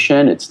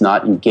consumption. It's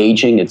not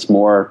engaging. It's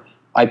more,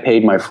 I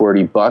paid my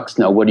 $40.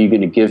 Now, what are you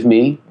going to give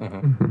me?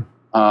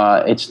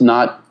 It's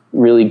not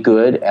really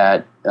good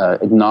at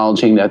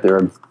acknowledging that there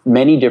are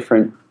many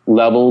different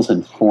levels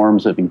and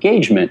forms of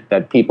engagement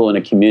that people in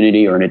a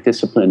community or in a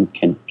discipline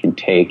can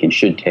take and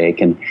should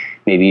take, and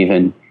maybe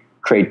even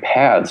create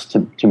paths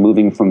to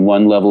moving from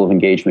one level of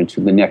engagement to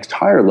the next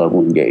higher level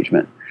of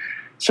engagement.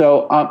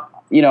 So,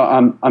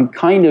 I'm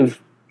kind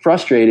of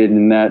frustrated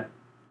in that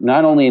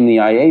not only in the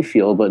IA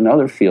field, but in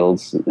other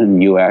fields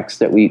in UX,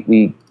 that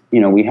we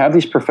have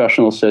these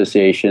professional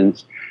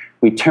associations.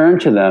 We turn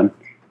to them.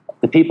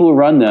 The people who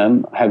run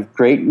them have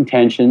great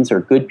intentions,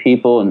 are good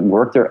people, and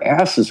work their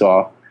asses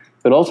off.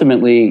 But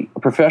ultimately, a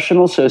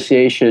professional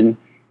association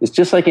is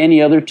just like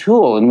any other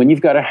tool. And when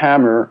you've got a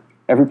hammer,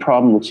 every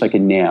problem looks like a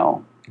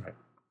nail. Right.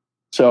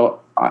 So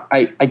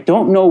I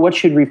don't know what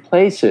should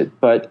replace it,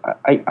 but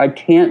I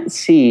can't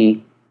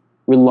see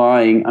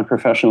relying on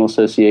professional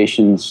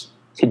associations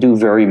to do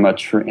very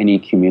much for any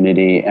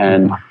community.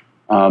 And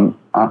I'm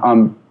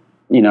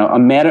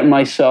mad at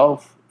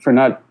myself for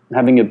not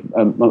having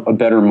a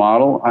better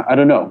model. I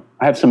don't know.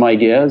 I have some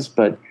ideas,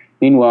 but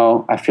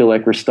meanwhile, I feel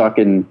like we're stuck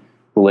in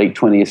the late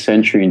 20th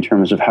century in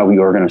terms of how we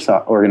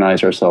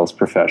organize ourselves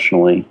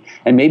professionally.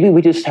 And maybe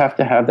we just have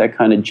to have that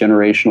kind of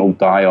generational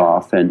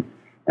die-off and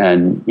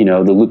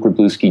the Luke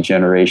Wroblewski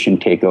generation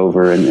take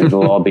over, and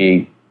it'll all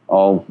be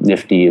all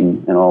nifty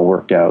and all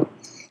worked out.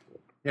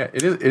 Yeah,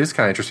 it is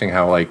kind of interesting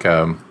how, like,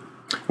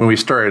 when we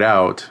started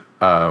out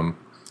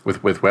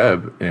with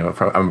web,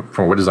 I'm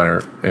from a web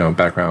designer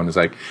background, is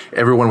like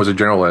everyone was a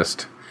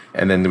generalist,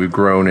 and then we've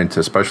grown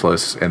into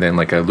specialists, and then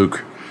like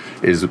Luke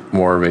is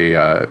more of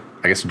a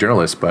I guess a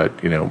journalist, but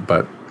he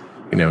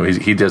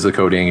does the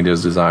coding, he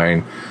does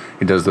design,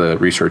 he does the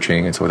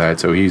researching and so that.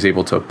 So he's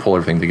able to pull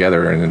everything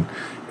together and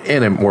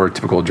in a more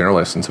typical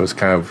journalist. And so it's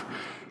kind of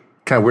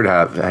weird to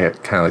have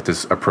kind of like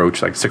this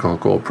approach, like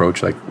cyclical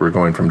approach, like we're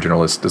going from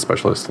generalist to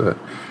specialist to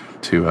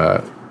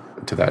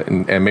that.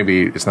 And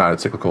maybe it's not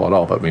cyclical at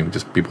all, but maybe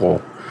just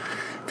people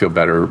feel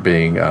better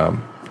being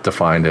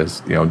defined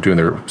as doing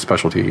their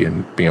specialty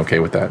and being okay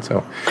with that.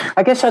 So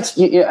I guess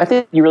I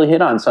think you really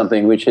hit on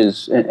something, which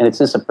is, and it's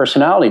just a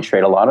personality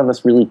trait. A lot of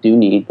us really do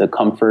need the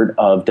comfort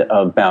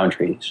of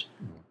boundaries.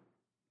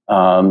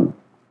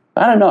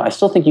 I don't know. I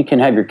still think you can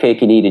have your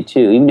cake and eat it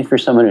too. Even if you're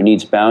someone who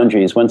needs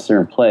boundaries, once they're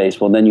in place,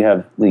 well, then you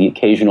have the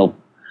occasional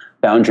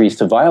boundaries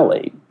to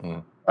violate,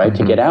 right? Mm-hmm.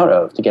 To get out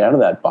of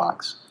that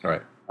box.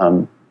 Right.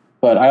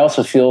 But I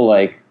also feel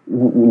like,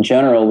 in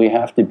general, we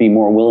have to be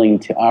more willing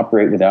to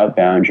operate without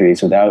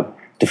boundaries, without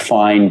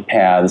defined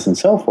paths and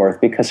so forth.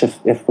 Because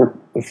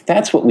if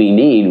that's what we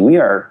need, we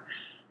are,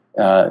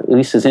 at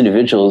least as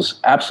individuals,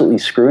 absolutely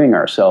screwing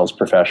ourselves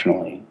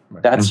professionally.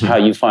 Right. That's how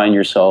you find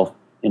yourself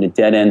in a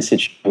dead-end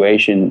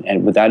situation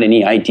and without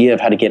any idea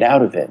of how to get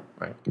out of it.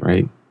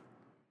 Right.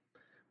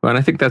 Well, and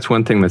I think that's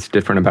one thing that's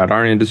different about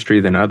our industry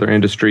than other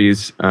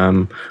industries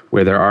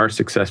where there are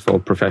successful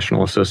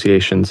professional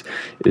associations,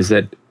 is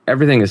that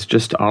everything is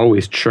just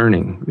always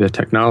churning. The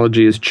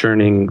technology is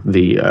churning.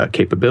 The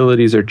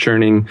capabilities are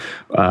churning.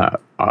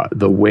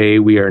 The way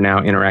we are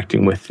now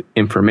interacting with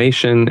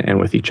information and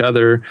with each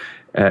other,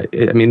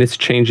 it's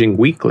changing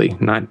weekly,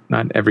 not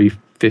every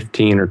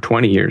 15 or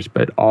 20 years,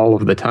 but all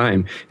of the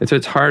time. And so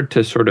it's hard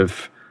to sort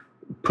of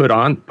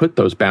put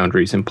those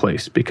boundaries in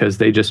place because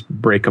they just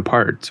break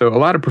apart. So a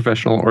lot of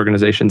professional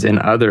organizations in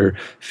other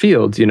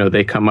fields,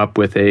 they come up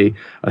with a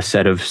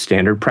set of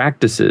standard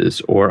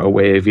practices or a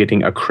way of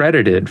getting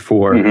accredited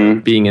for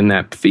being in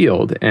that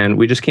field. And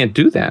we just can't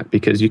do that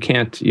because you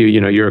can't,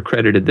 you're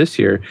accredited this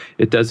year.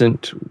 It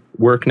doesn't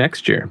work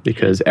next year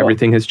because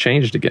everything has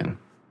changed again.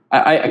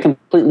 I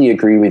completely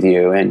agree with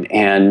you.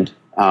 And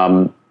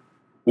I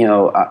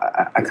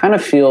kind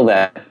of feel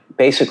that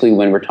basically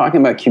when we're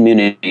talking about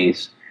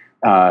communities,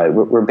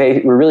 we're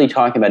really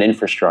talking about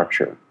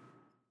infrastructure.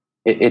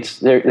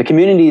 The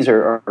communities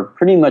are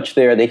pretty much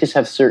there. They just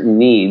have certain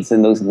needs,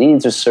 and those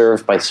needs are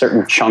served by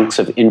certain chunks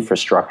of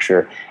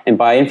infrastructure. And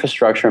by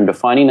infrastructure, I'm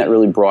defining that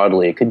really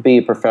broadly. It could be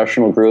a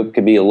professional group, it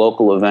could be a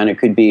local event, it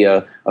could be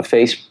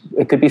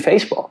it could be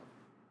Facebook.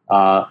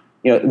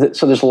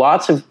 So there's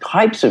lots of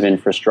types of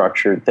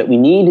infrastructure that we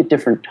need at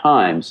different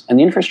times, and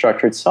the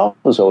infrastructure itself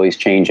is always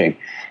changing.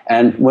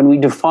 And when we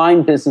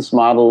define business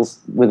models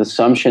with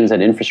assumptions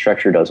that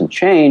infrastructure doesn't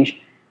change,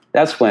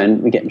 that's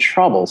when we get in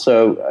trouble.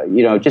 So,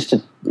 just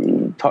to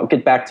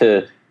get back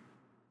to,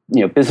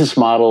 business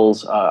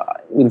models,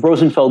 with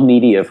Rosenfeld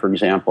Media, for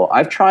example,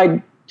 I've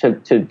tried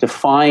to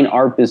define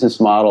our business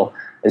model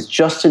as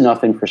just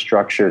enough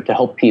infrastructure to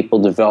help people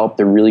develop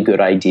their really good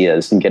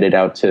ideas and get it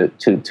out to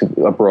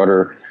a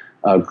broader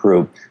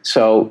group.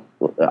 So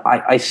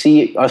I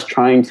see us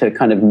trying to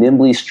kind of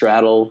nimbly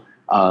straddle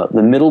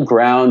the middle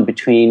ground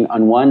between,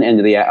 on one end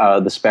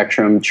of the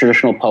spectrum,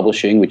 traditional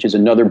publishing, which is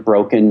another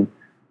broken,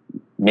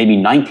 maybe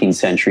 19th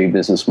century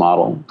business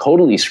model,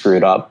 totally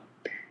screwed up.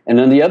 And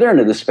on the other end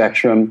of the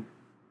spectrum,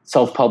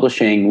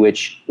 self-publishing,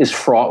 which is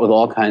fraught with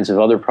all kinds of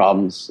other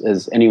problems,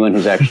 as anyone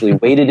who's actually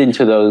waded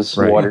into those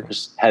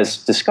waters has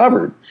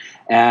discovered.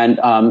 And,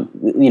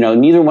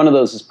 neither one of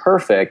those is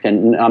perfect.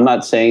 And I'm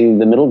not saying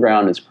the middle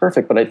ground is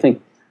perfect, but I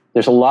think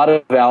there's a lot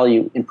of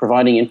value in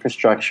providing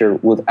infrastructure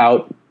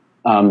without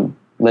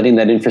letting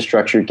that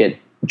infrastructure get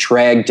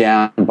dragged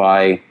down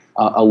by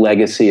a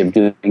legacy of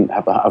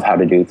how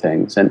to do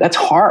things. And that's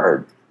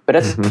hard, but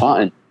that's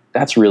fun.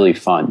 That's really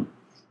fun.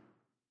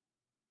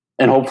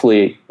 And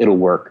hopefully it'll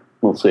work.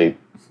 We'll see.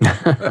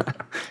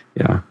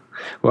 Yeah.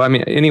 Well, I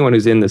mean, anyone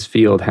who's in this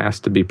field has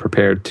to be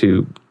prepared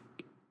to,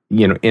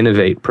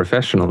 innovate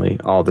professionally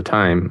all the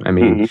time. I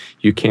mean,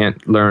 you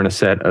can't learn a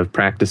set of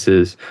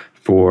practices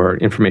for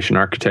information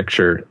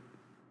architecture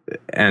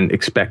and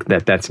expect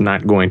that that's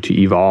not going to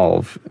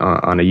evolve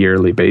on a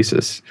yearly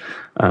basis.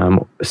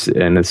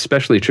 And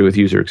especially true with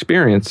user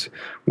experience,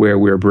 where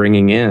we're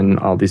bringing in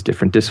all these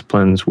different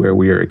disciplines, where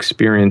we are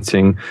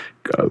experiencing,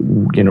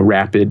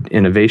 rapid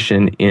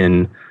innovation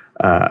in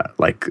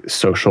like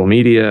social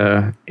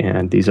media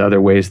and these other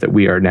ways that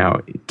we are now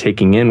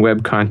taking in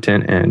web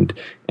content and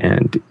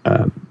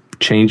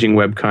changing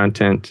web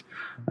content.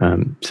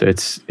 So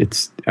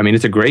it's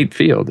a great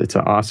field. It's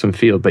an awesome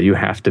field, but you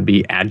have to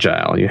be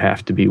agile. You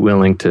have to be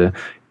willing to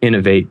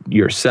innovate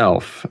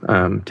yourself,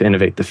 to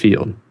innovate the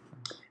field.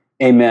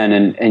 Amen.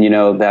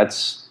 And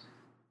that's,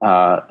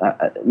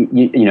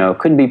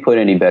 couldn't be put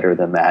any better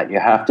than that. You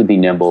have to be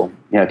nimble.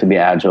 You have to be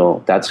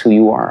agile. That's who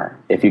you are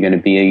if you're going to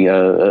be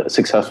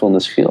successful in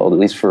this field, at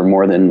least for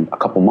more than a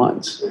couple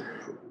months.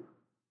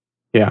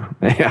 Yeah,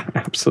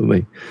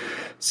 absolutely.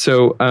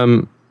 So,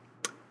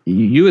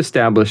 you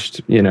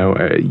established,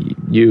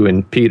 you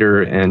and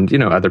Peter and,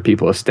 other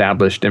people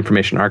established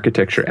information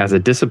architecture as a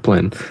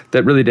discipline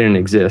that really didn't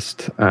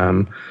exist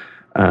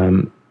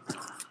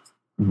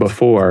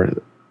before.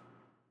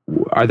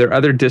 Are there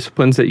other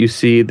disciplines that you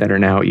see that are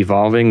now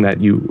evolving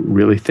that you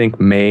really think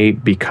may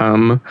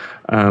become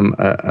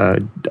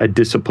a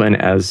discipline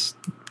as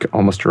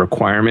almost a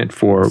requirement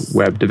for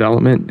web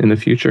development in the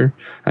future?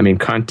 I mean,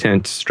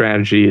 content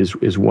strategy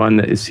is one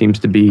that seems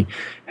to be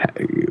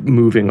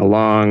moving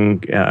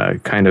along,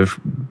 kind of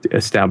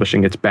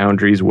establishing its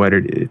boundaries, what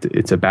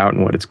it's about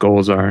and what its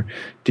goals are.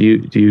 Do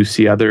you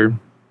see other?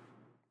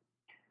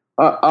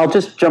 I'll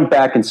just jump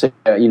back and say,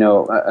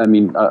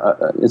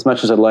 as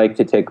much as I'd like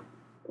to take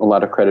a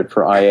lot of credit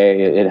for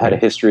IA, it had a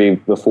history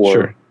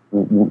before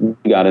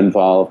we got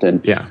involved,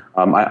 and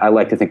I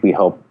like to think we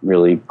helped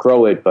really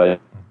grow it, but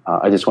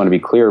I just want to be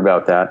clear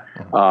about that.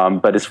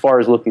 But as far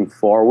as looking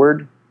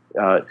forward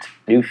to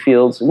new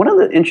fields, one of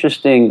the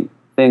interesting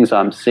things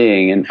I'm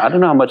seeing, and I don't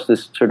know how much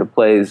this sort of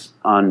plays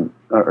on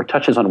or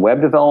touches on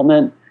web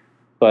development,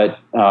 but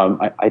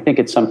I think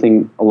it's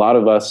something a lot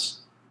of us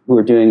who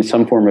are doing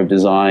some form of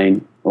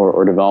design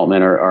or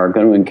development are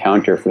going to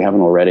encounter if we haven't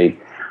already,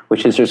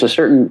 which is there's a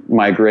certain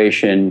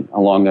migration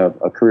along a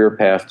career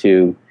path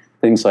to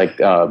things like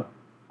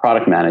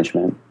product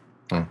management.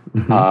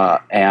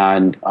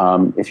 And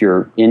if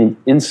you're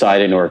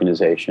inside an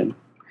organization,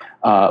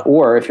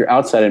 or if you're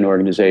outside an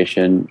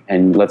organization,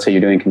 and let's say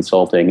you're doing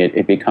consulting,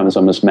 it becomes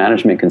almost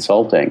management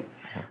consulting.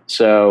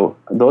 So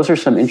those are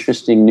some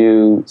interesting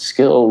new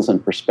skills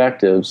and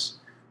perspectives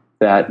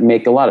that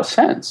make a lot of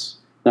sense,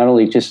 not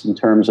only just in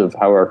terms of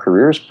how our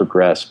careers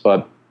progress,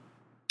 but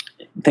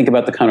think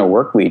about the kind of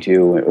work we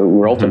do.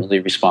 We're ultimately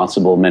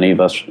responsible, many of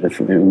us,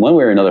 in one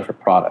way or another, for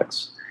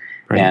products.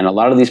 Right. And a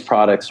lot of these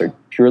products are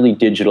purely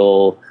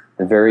digital,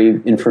 they're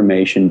very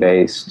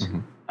information-based,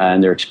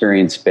 and they're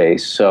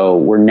experience-based. So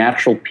we're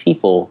natural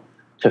people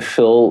to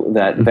fill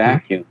that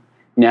vacuum.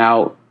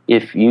 Now,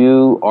 if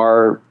you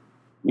are,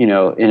 in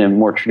a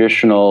more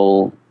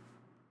traditional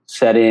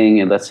setting,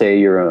 and let's say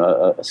you're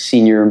a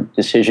senior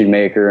decision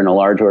maker in a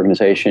large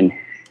organization,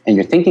 and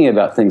you're thinking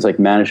about things like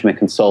management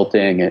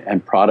consulting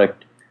and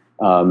product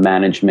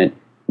management,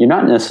 you're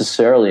not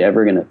necessarily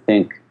ever going to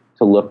think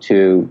to look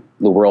to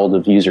the world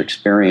of user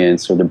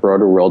experience or the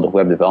broader world of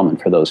web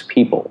development for those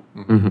people.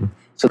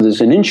 So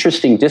there's an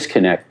interesting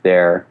disconnect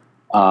there.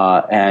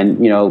 And,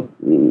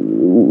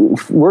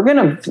 we're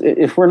going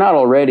to, if we're not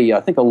already, I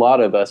think a lot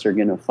of us are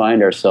going to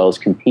find ourselves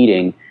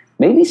competing,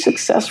 maybe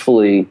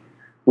successfully,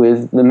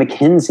 with the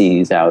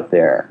McKinseys out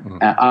there.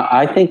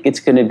 I think it's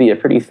going to be a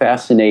pretty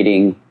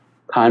fascinating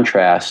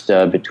contrast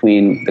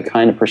between the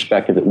kind of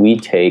perspective that we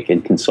take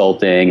in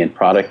consulting and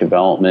product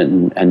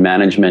development and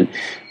management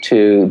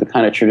to the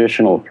kind of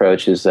traditional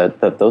approaches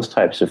that those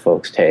types of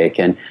folks take.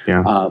 And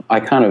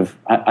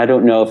I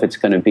don't know if it's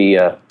going to be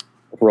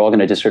if we're all going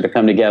to just sort of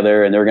come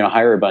together and they're going to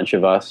hire a bunch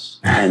of us,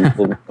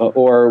 and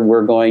or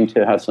we're going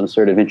to have some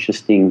sort of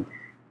interesting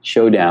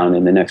showdown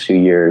in the next few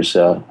years.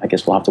 I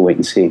guess we'll have to wait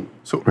and see.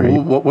 So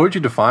what would you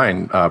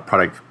define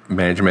product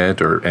management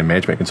and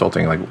management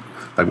consulting? Like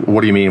what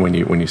do you mean when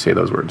you say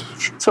those words?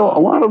 So a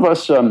lot of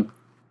us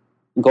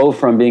go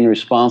from being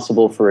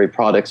responsible for a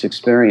product's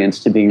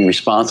experience to being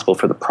responsible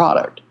for the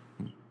product.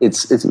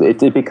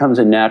 It becomes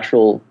a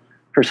natural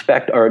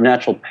perspective or a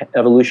natural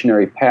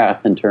evolutionary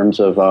path in terms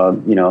of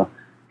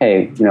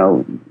hey,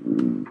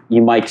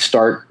 you might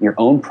start your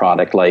own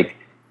product. Like,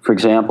 for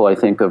example, I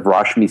think of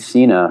Rashmi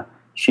Sinha.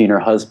 She and her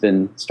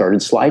husband started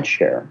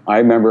SlideShare. I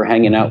remember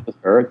hanging out with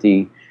her at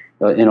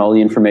in all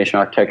the information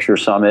architecture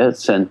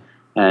summits, and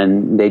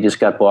they just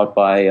got bought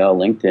by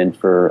LinkedIn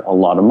for a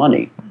lot of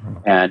money.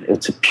 And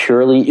it's a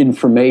purely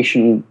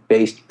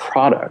information-based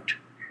product.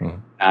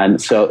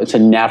 And so it's a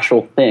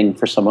natural thing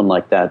for someone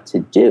like that to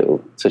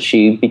do. So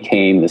she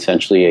became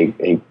essentially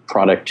a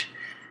product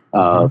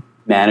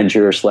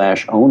manager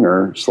 /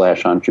 owner /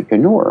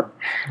 entrepreneur.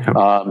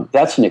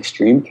 That's an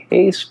extreme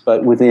case,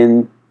 but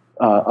within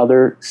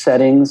other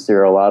settings, there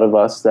are a lot of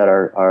us that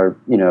are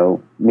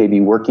maybe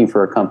working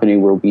for a company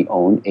where we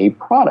own a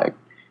product.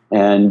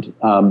 And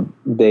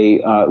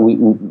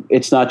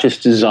it's not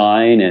just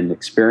design and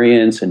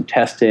experience and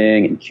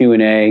testing and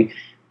Q&A,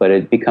 but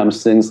it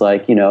becomes things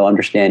like,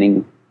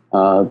 understanding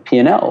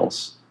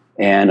P&Ls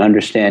and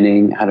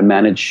understanding how to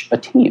manage a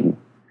team.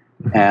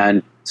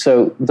 And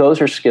so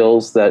those are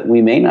skills that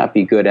we may not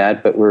be good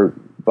at, but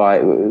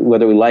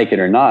whether we like it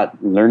or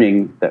not,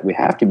 learning that we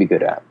have to be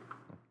good at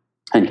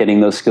and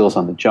getting those skills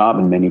on the job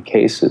in many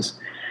cases.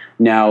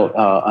 Now,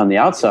 on the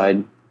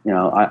outside,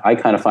 I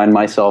kind of find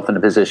myself in a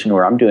position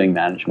where I'm doing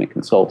management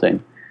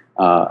consulting.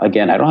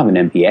 Again, I don't have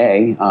an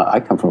MBA. I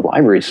come from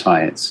library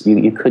science.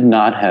 You could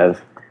not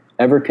have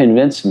ever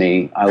convinced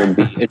me I would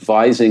be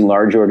advising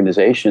large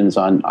organizations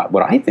on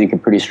what I think are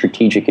pretty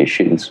strategic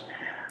issues.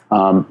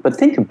 But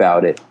think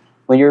about it.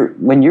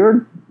 When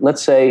you're,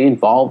 let's say,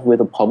 involved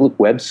with a public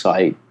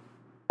website,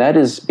 that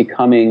is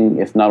becoming,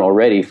 if not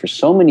already, for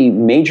so many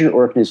major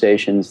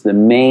organizations, the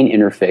main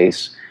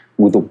interface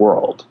with the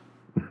world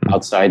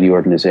outside the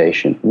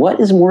organization. What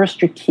is more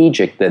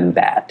strategic than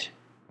that?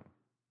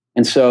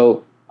 And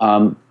so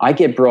I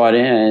get brought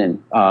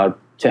in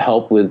to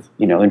help with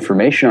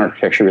information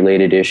architecture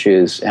related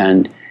issues,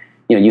 and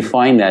you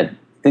find that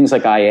things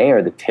like IA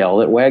are the tail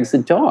that wags the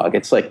dog.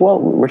 It's like, well,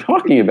 we're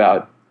talking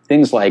about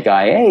things like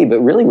IA, but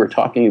really we're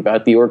talking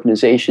about the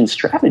organization's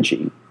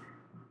strategy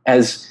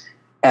as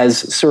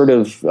sort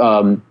of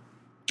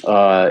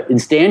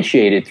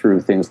instantiated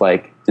through things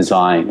like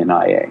design and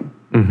IA.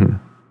 Mm-hmm.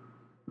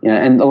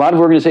 And a lot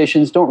of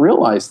organizations don't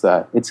realize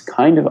that. It's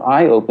kind of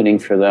eye-opening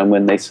for them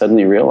when they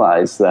suddenly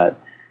realize that,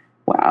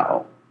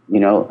 wow,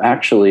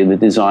 actually the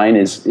design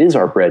is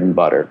our bread and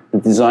butter. The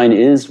design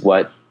is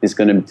what is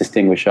going to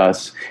distinguish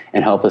us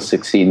and help us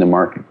succeed in the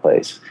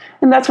marketplace.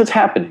 And that's what's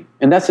happening.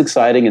 And that's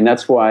exciting. And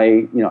that's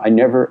why, I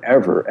never,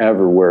 ever,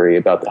 ever worry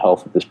about the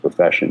health of this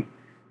profession.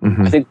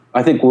 Mm-hmm.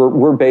 I think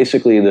we're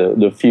basically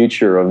the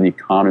future of the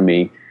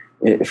economy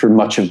for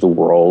much of the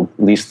world,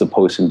 at least the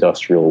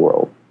post-industrial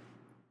world.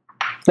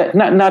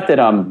 Not that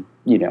I'm,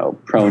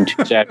 prone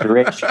to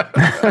exaggeration.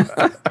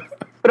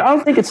 But I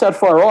don't think it's that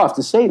far off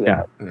to say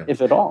that,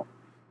 if at all.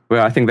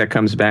 Well, I think that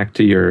comes back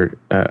to your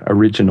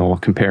original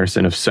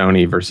comparison of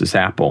Sony versus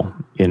Apple.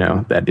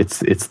 That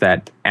it's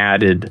that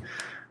added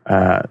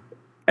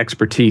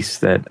expertise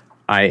that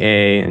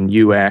IA and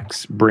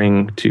UX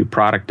bring to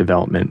product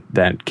development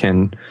that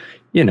can,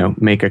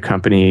 make a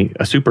company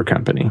a super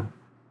company.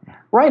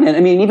 Right, and I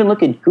mean, even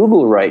look at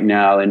Google right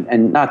now,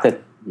 and not that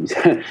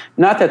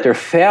they're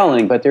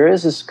failing, but there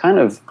is this kind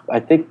of, I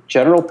think,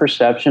 general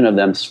perception of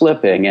them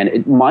slipping, and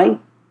it might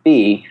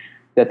be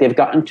that they've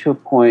gotten to a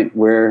point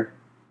where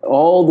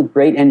all the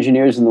great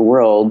engineers in the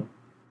world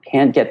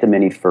can't get them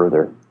any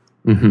further.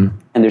 Mm-hmm.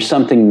 And there's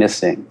something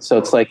missing. So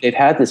it's like they've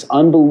had this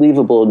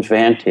unbelievable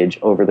advantage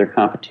over their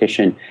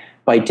competition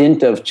by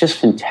dint of just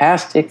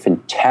fantastic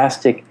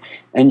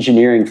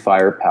engineering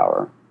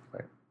firepower.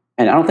 Right.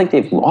 And I don't think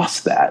they've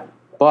lost that,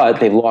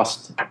 but they've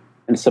lost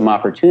some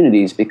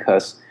opportunities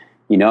because,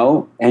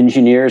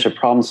 engineers are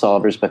problem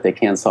solvers, but they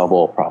can't solve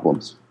all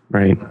problems.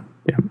 Right.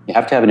 Yeah. You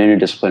have to have an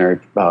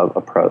interdisciplinary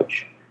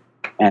approach.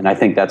 And I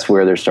think that's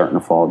where they're starting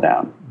to fall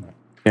down.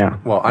 Yeah.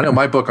 Well, I know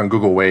my book on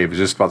Google Wave is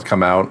just about to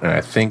come out, and I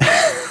think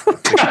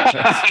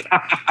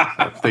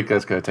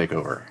that's going to take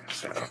over.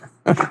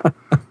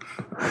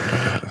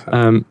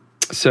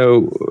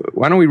 So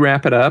why don't we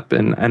wrap it up?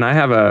 And I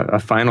have a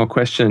final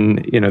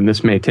question.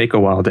 This may take a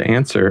while to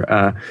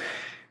answer.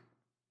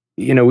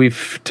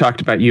 We've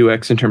talked about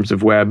UX in terms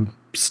of web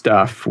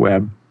stuff,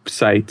 web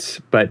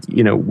sites, but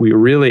we're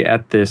really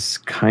at this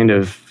kind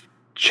of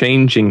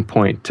changing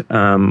point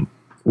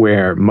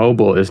where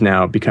mobile is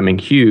now becoming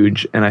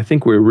huge. And I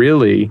think we're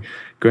really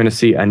going to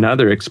see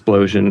another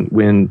explosion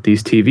when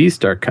these TVs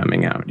start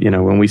coming out.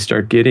 When we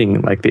start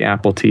getting like the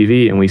Apple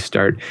TV and we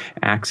start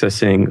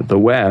accessing the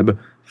web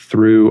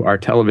through our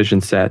television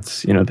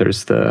sets. There's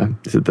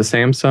is it the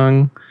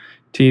Samsung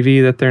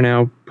TV that they're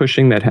now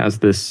pushing that has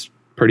this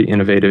pretty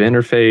innovative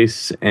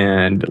interface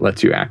and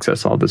lets you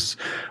access all this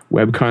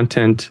web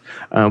content.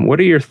 What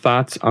are your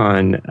thoughts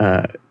on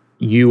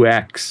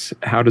UX?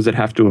 How does it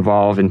have to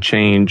evolve and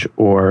change,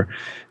 or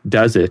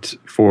does it,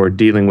 for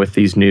dealing with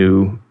these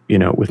new,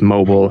 with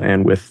mobile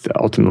and with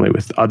ultimately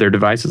with other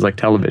devices like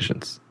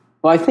televisions?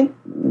 Well, I think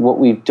what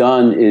we've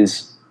done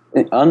is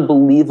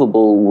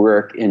unbelievable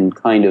work in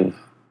kind of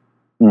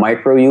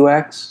micro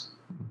UX.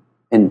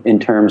 in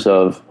terms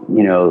of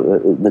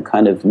the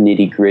kind of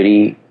nitty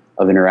gritty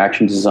of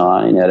interaction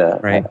design at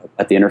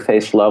the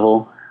interface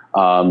level.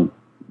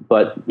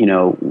 But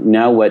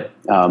now what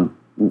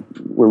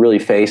we're really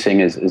facing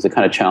is the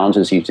kind of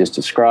challenges you just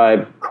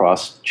described: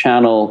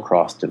 cross-channel,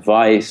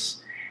 cross-device,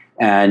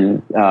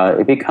 and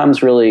it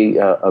becomes really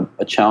a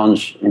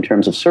challenge in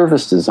terms of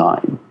service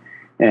design.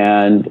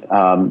 And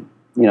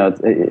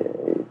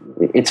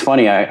it's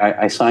funny.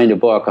 I signed a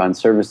book on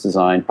service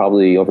design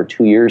probably over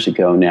 2 years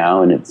ago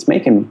now, and it's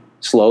making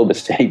slow but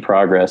steady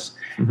progress.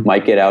 Mm-hmm.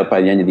 Might get out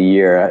by the end of the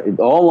year.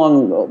 All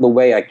along the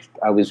way,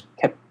 I was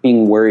kept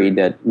being worried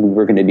that we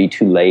were going to be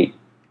too late,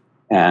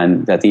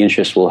 and that the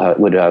interest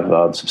would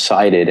have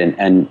subsided.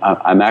 And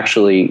I'm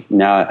actually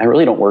now, I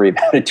really don't worry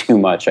about it too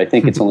much. I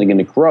think it's only going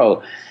to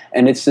grow,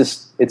 and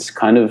it's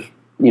kind of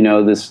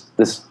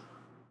this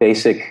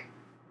basic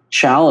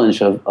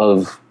challenge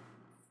of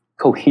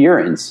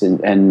coherence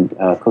and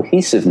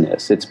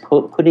cohesiveness. It's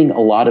putting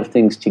a lot of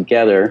things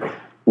together,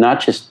 not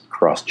just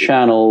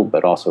cross-channel,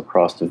 but also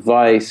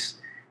cross-device,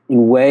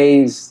 in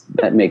ways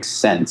that make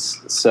sense.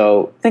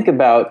 So think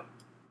about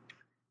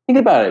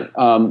it.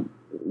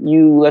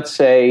 You, let's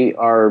say,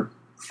 are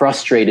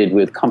frustrated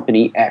with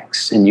company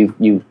X, and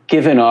you've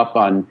given up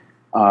on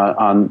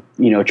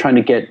trying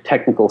to get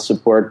technical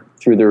support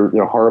through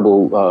their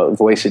horrible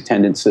voice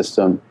attendant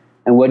system.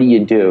 And what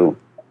do?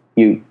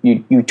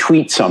 You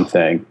tweet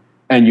something,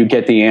 and you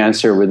get the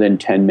answer within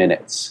 10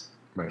 minutes.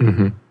 Right.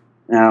 Mm-hmm.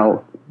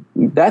 Now,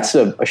 that's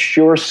a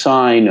sure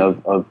sign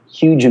of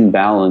huge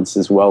imbalance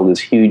as well as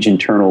huge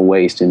internal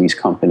waste in these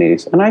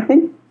companies. And I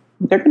think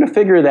they're going to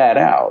figure that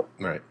out.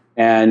 Right.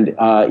 And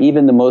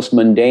even the most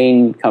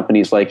mundane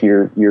companies like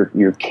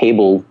your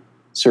cable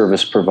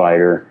service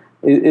provider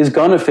is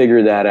going to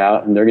figure that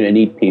out, and they're going to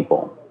need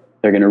people.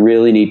 They're going to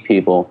really need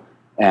people.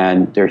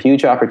 And there are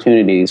huge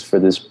opportunities for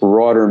this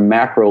broader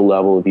macro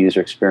level of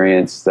user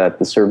experience that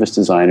the service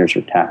designers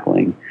are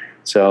tackling.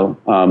 So,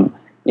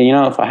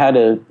 if I had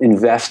to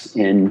invest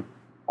in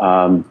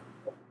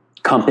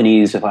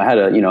companies, if I had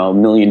 $1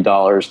 million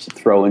to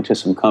throw into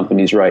some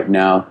companies right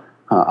now,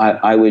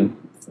 I would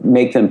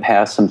make them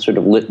pass some sort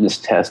of litmus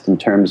test in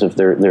terms of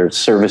their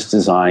service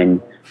design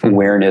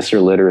awareness or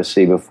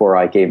literacy before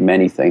I gave them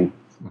anything.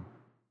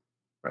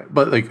 Right,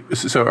 but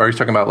so are you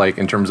talking about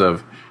in terms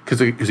of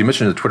because you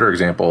mentioned the Twitter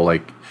example,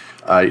 because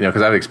I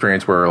had an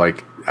experience where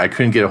I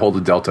couldn't get a hold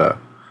of Delta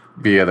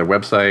via their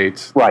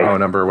website, right, phone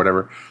number,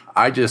 whatever.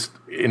 I just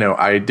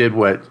I did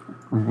what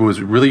was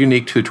really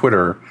unique to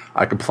Twitter.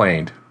 I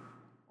complained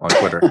on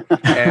Twitter,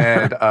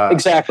 and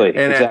exactly.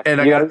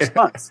 And I got a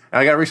response.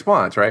 And I got a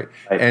response, right?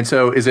 And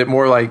so, is it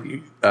more like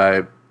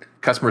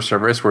customer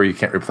service where you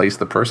can't replace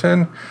the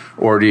person,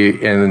 or do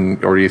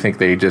you think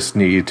they just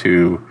need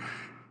to?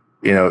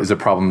 Is a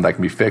problem that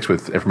can be fixed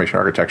with information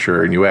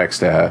architecture and UX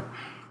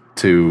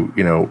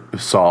to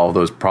solve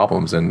those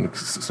problems in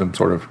some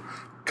sort of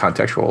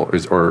contextual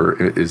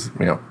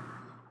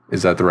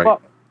is that the right? Well,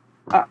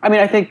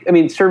 I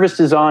think service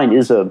design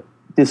is a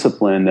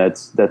discipline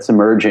that's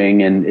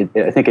emerging, and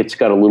I think it's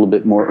got a little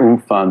bit more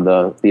oomph on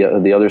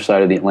the other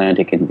side of the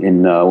Atlantic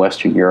in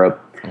Western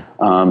Europe,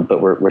 but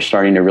we're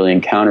starting to really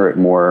encounter it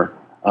more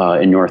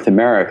in North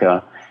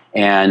America.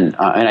 And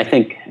I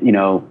think,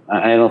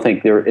 I don't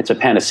think it's a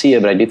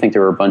panacea, but I do think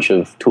there are a bunch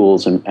of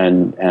tools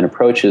and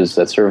approaches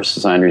that service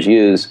designers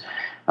use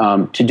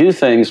to do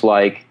things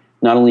like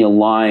not only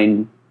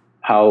align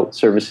how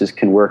services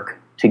can work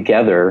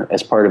together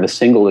as part of a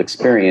single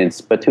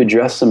experience, but to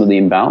address some of the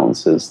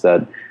imbalances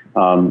that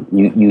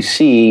you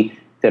see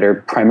that are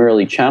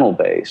primarily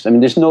channel-based. I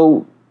mean,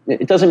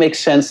 it doesn't make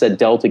sense that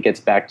Delta gets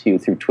back to you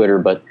through Twitter,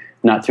 but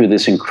not through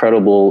this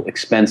incredible,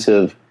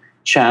 expensive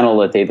channel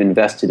that they've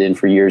invested in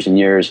for years and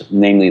years,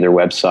 namely their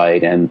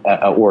website and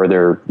or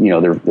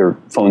their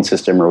phone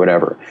system or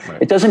whatever.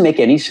 Right. It doesn't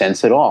make any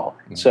sense at all.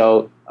 Mm-hmm.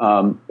 So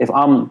if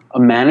I'm a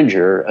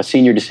manager, a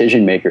senior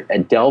decision maker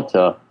at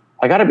Delta,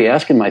 I got to be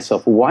asking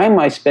myself, why am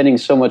I spending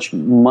so much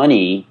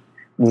money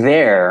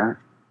there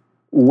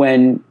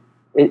when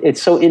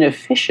it's so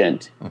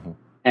inefficient, mm-hmm,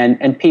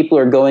 and people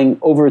are going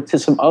over to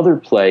some other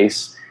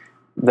place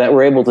that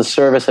we're able to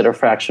service at a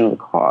fraction of the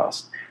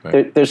cost?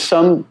 Right. There's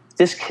some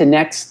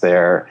disconnects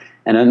there,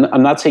 and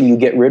I'm not saying you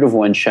get rid of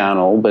one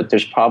channel, but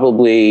there's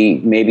probably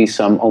maybe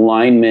some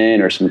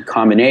alignment or some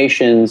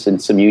combinations in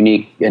some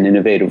unique and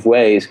innovative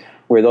ways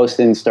where those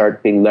things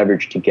start being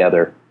leveraged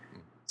together.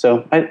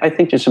 So I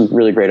think there's some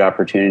really great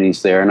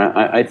opportunities there, and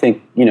I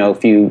think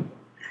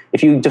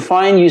if you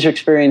define user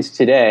experience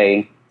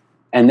today,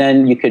 and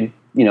then you could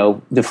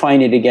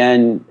define it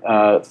again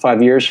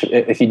 5 years.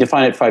 If you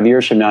define it 5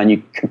 years from now, and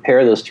you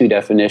compare those two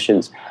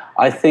definitions,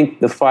 I think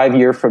the 5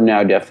 year from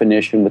now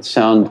definition would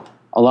sound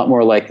a lot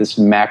more like this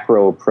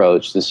macro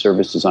approach, this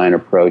service design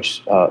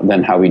approach,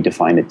 than how we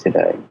define it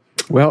today.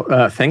 Well,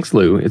 thanks,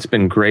 Lou. It's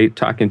been great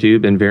talking to you.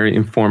 Been very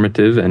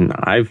informative, and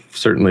I've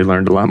certainly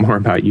learned a lot more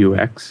about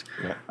UX.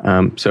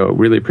 Yeah. So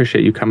really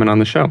appreciate you coming on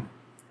the show.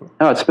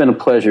 Oh, it's been a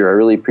pleasure. I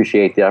really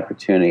appreciate the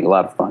opportunity. A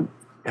lot of fun.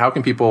 How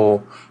can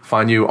people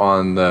find you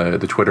on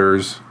the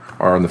Twitters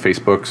or on the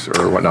Facebooks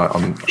or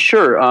whatnot?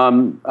 Sure.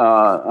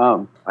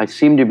 I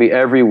seem to be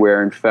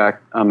everywhere. In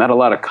fact, I'm at a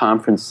lot of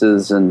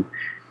conferences, and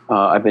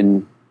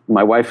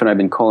my wife and I have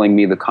been calling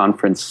me the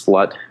conference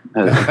slut,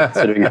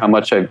 considering how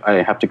much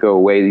I have to go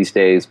away these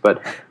days.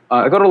 But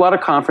I go to a lot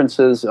of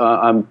conferences.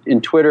 I'm in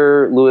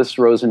Twitter, Louis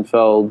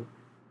Rosenfeld,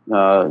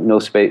 no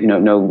space,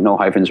 no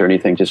hyphens or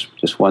anything,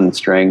 just one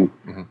string.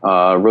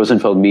 Mm-hmm.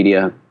 Rosenfeld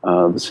Media,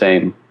 the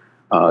same.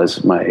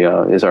 Is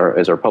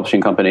our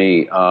publishing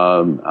company.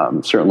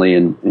 Certainly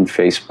in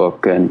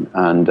Facebook,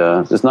 and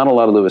there's not a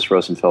lot of Louis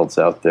Rosenfelds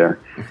out there.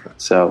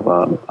 So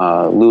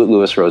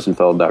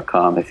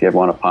lou@louisrosenfeld.com if you ever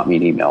want to pop me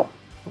an email.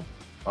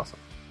 Awesome.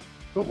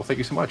 Cool. Well, thank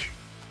you so much.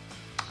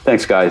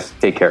 Thanks, guys.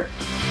 Take care.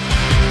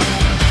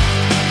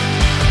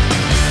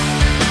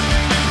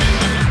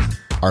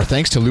 Our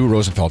thanks to Lou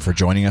Rosenfeld for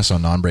joining us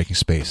on Non-Breaking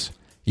Space.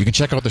 You can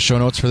check out the show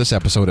notes for this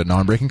episode at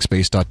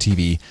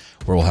nonbreakingspace.tv,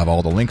 where we'll have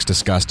all the links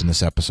discussed in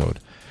this episode.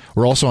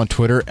 We're also on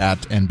Twitter at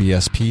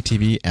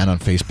NBSPTV and on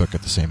Facebook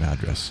at the same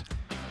address.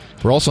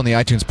 We're also on the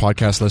iTunes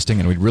podcast listing,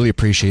 and we'd really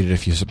appreciate it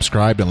if you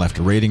subscribed and left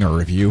a rating or a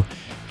review.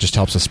 It just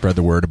helps us spread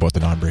the word about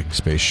the Non-Breaking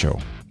Space show.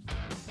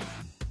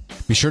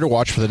 Be sure to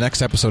watch for the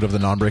next episode of the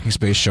Non-Breaking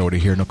Space show to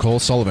hear Nicole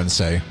Sullivan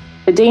say,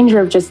 "The danger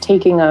of just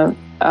taking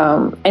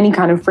any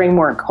kind of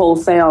framework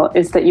wholesale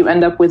is that you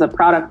end up with a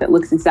product that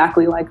looks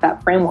exactly like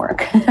that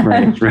framework."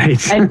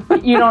 Right. And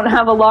you don't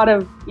have a lot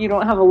of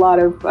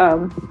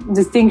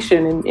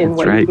distinction in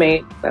what right. you've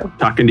made. So.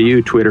 Talking to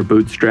you, Twitter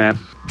bootstrap.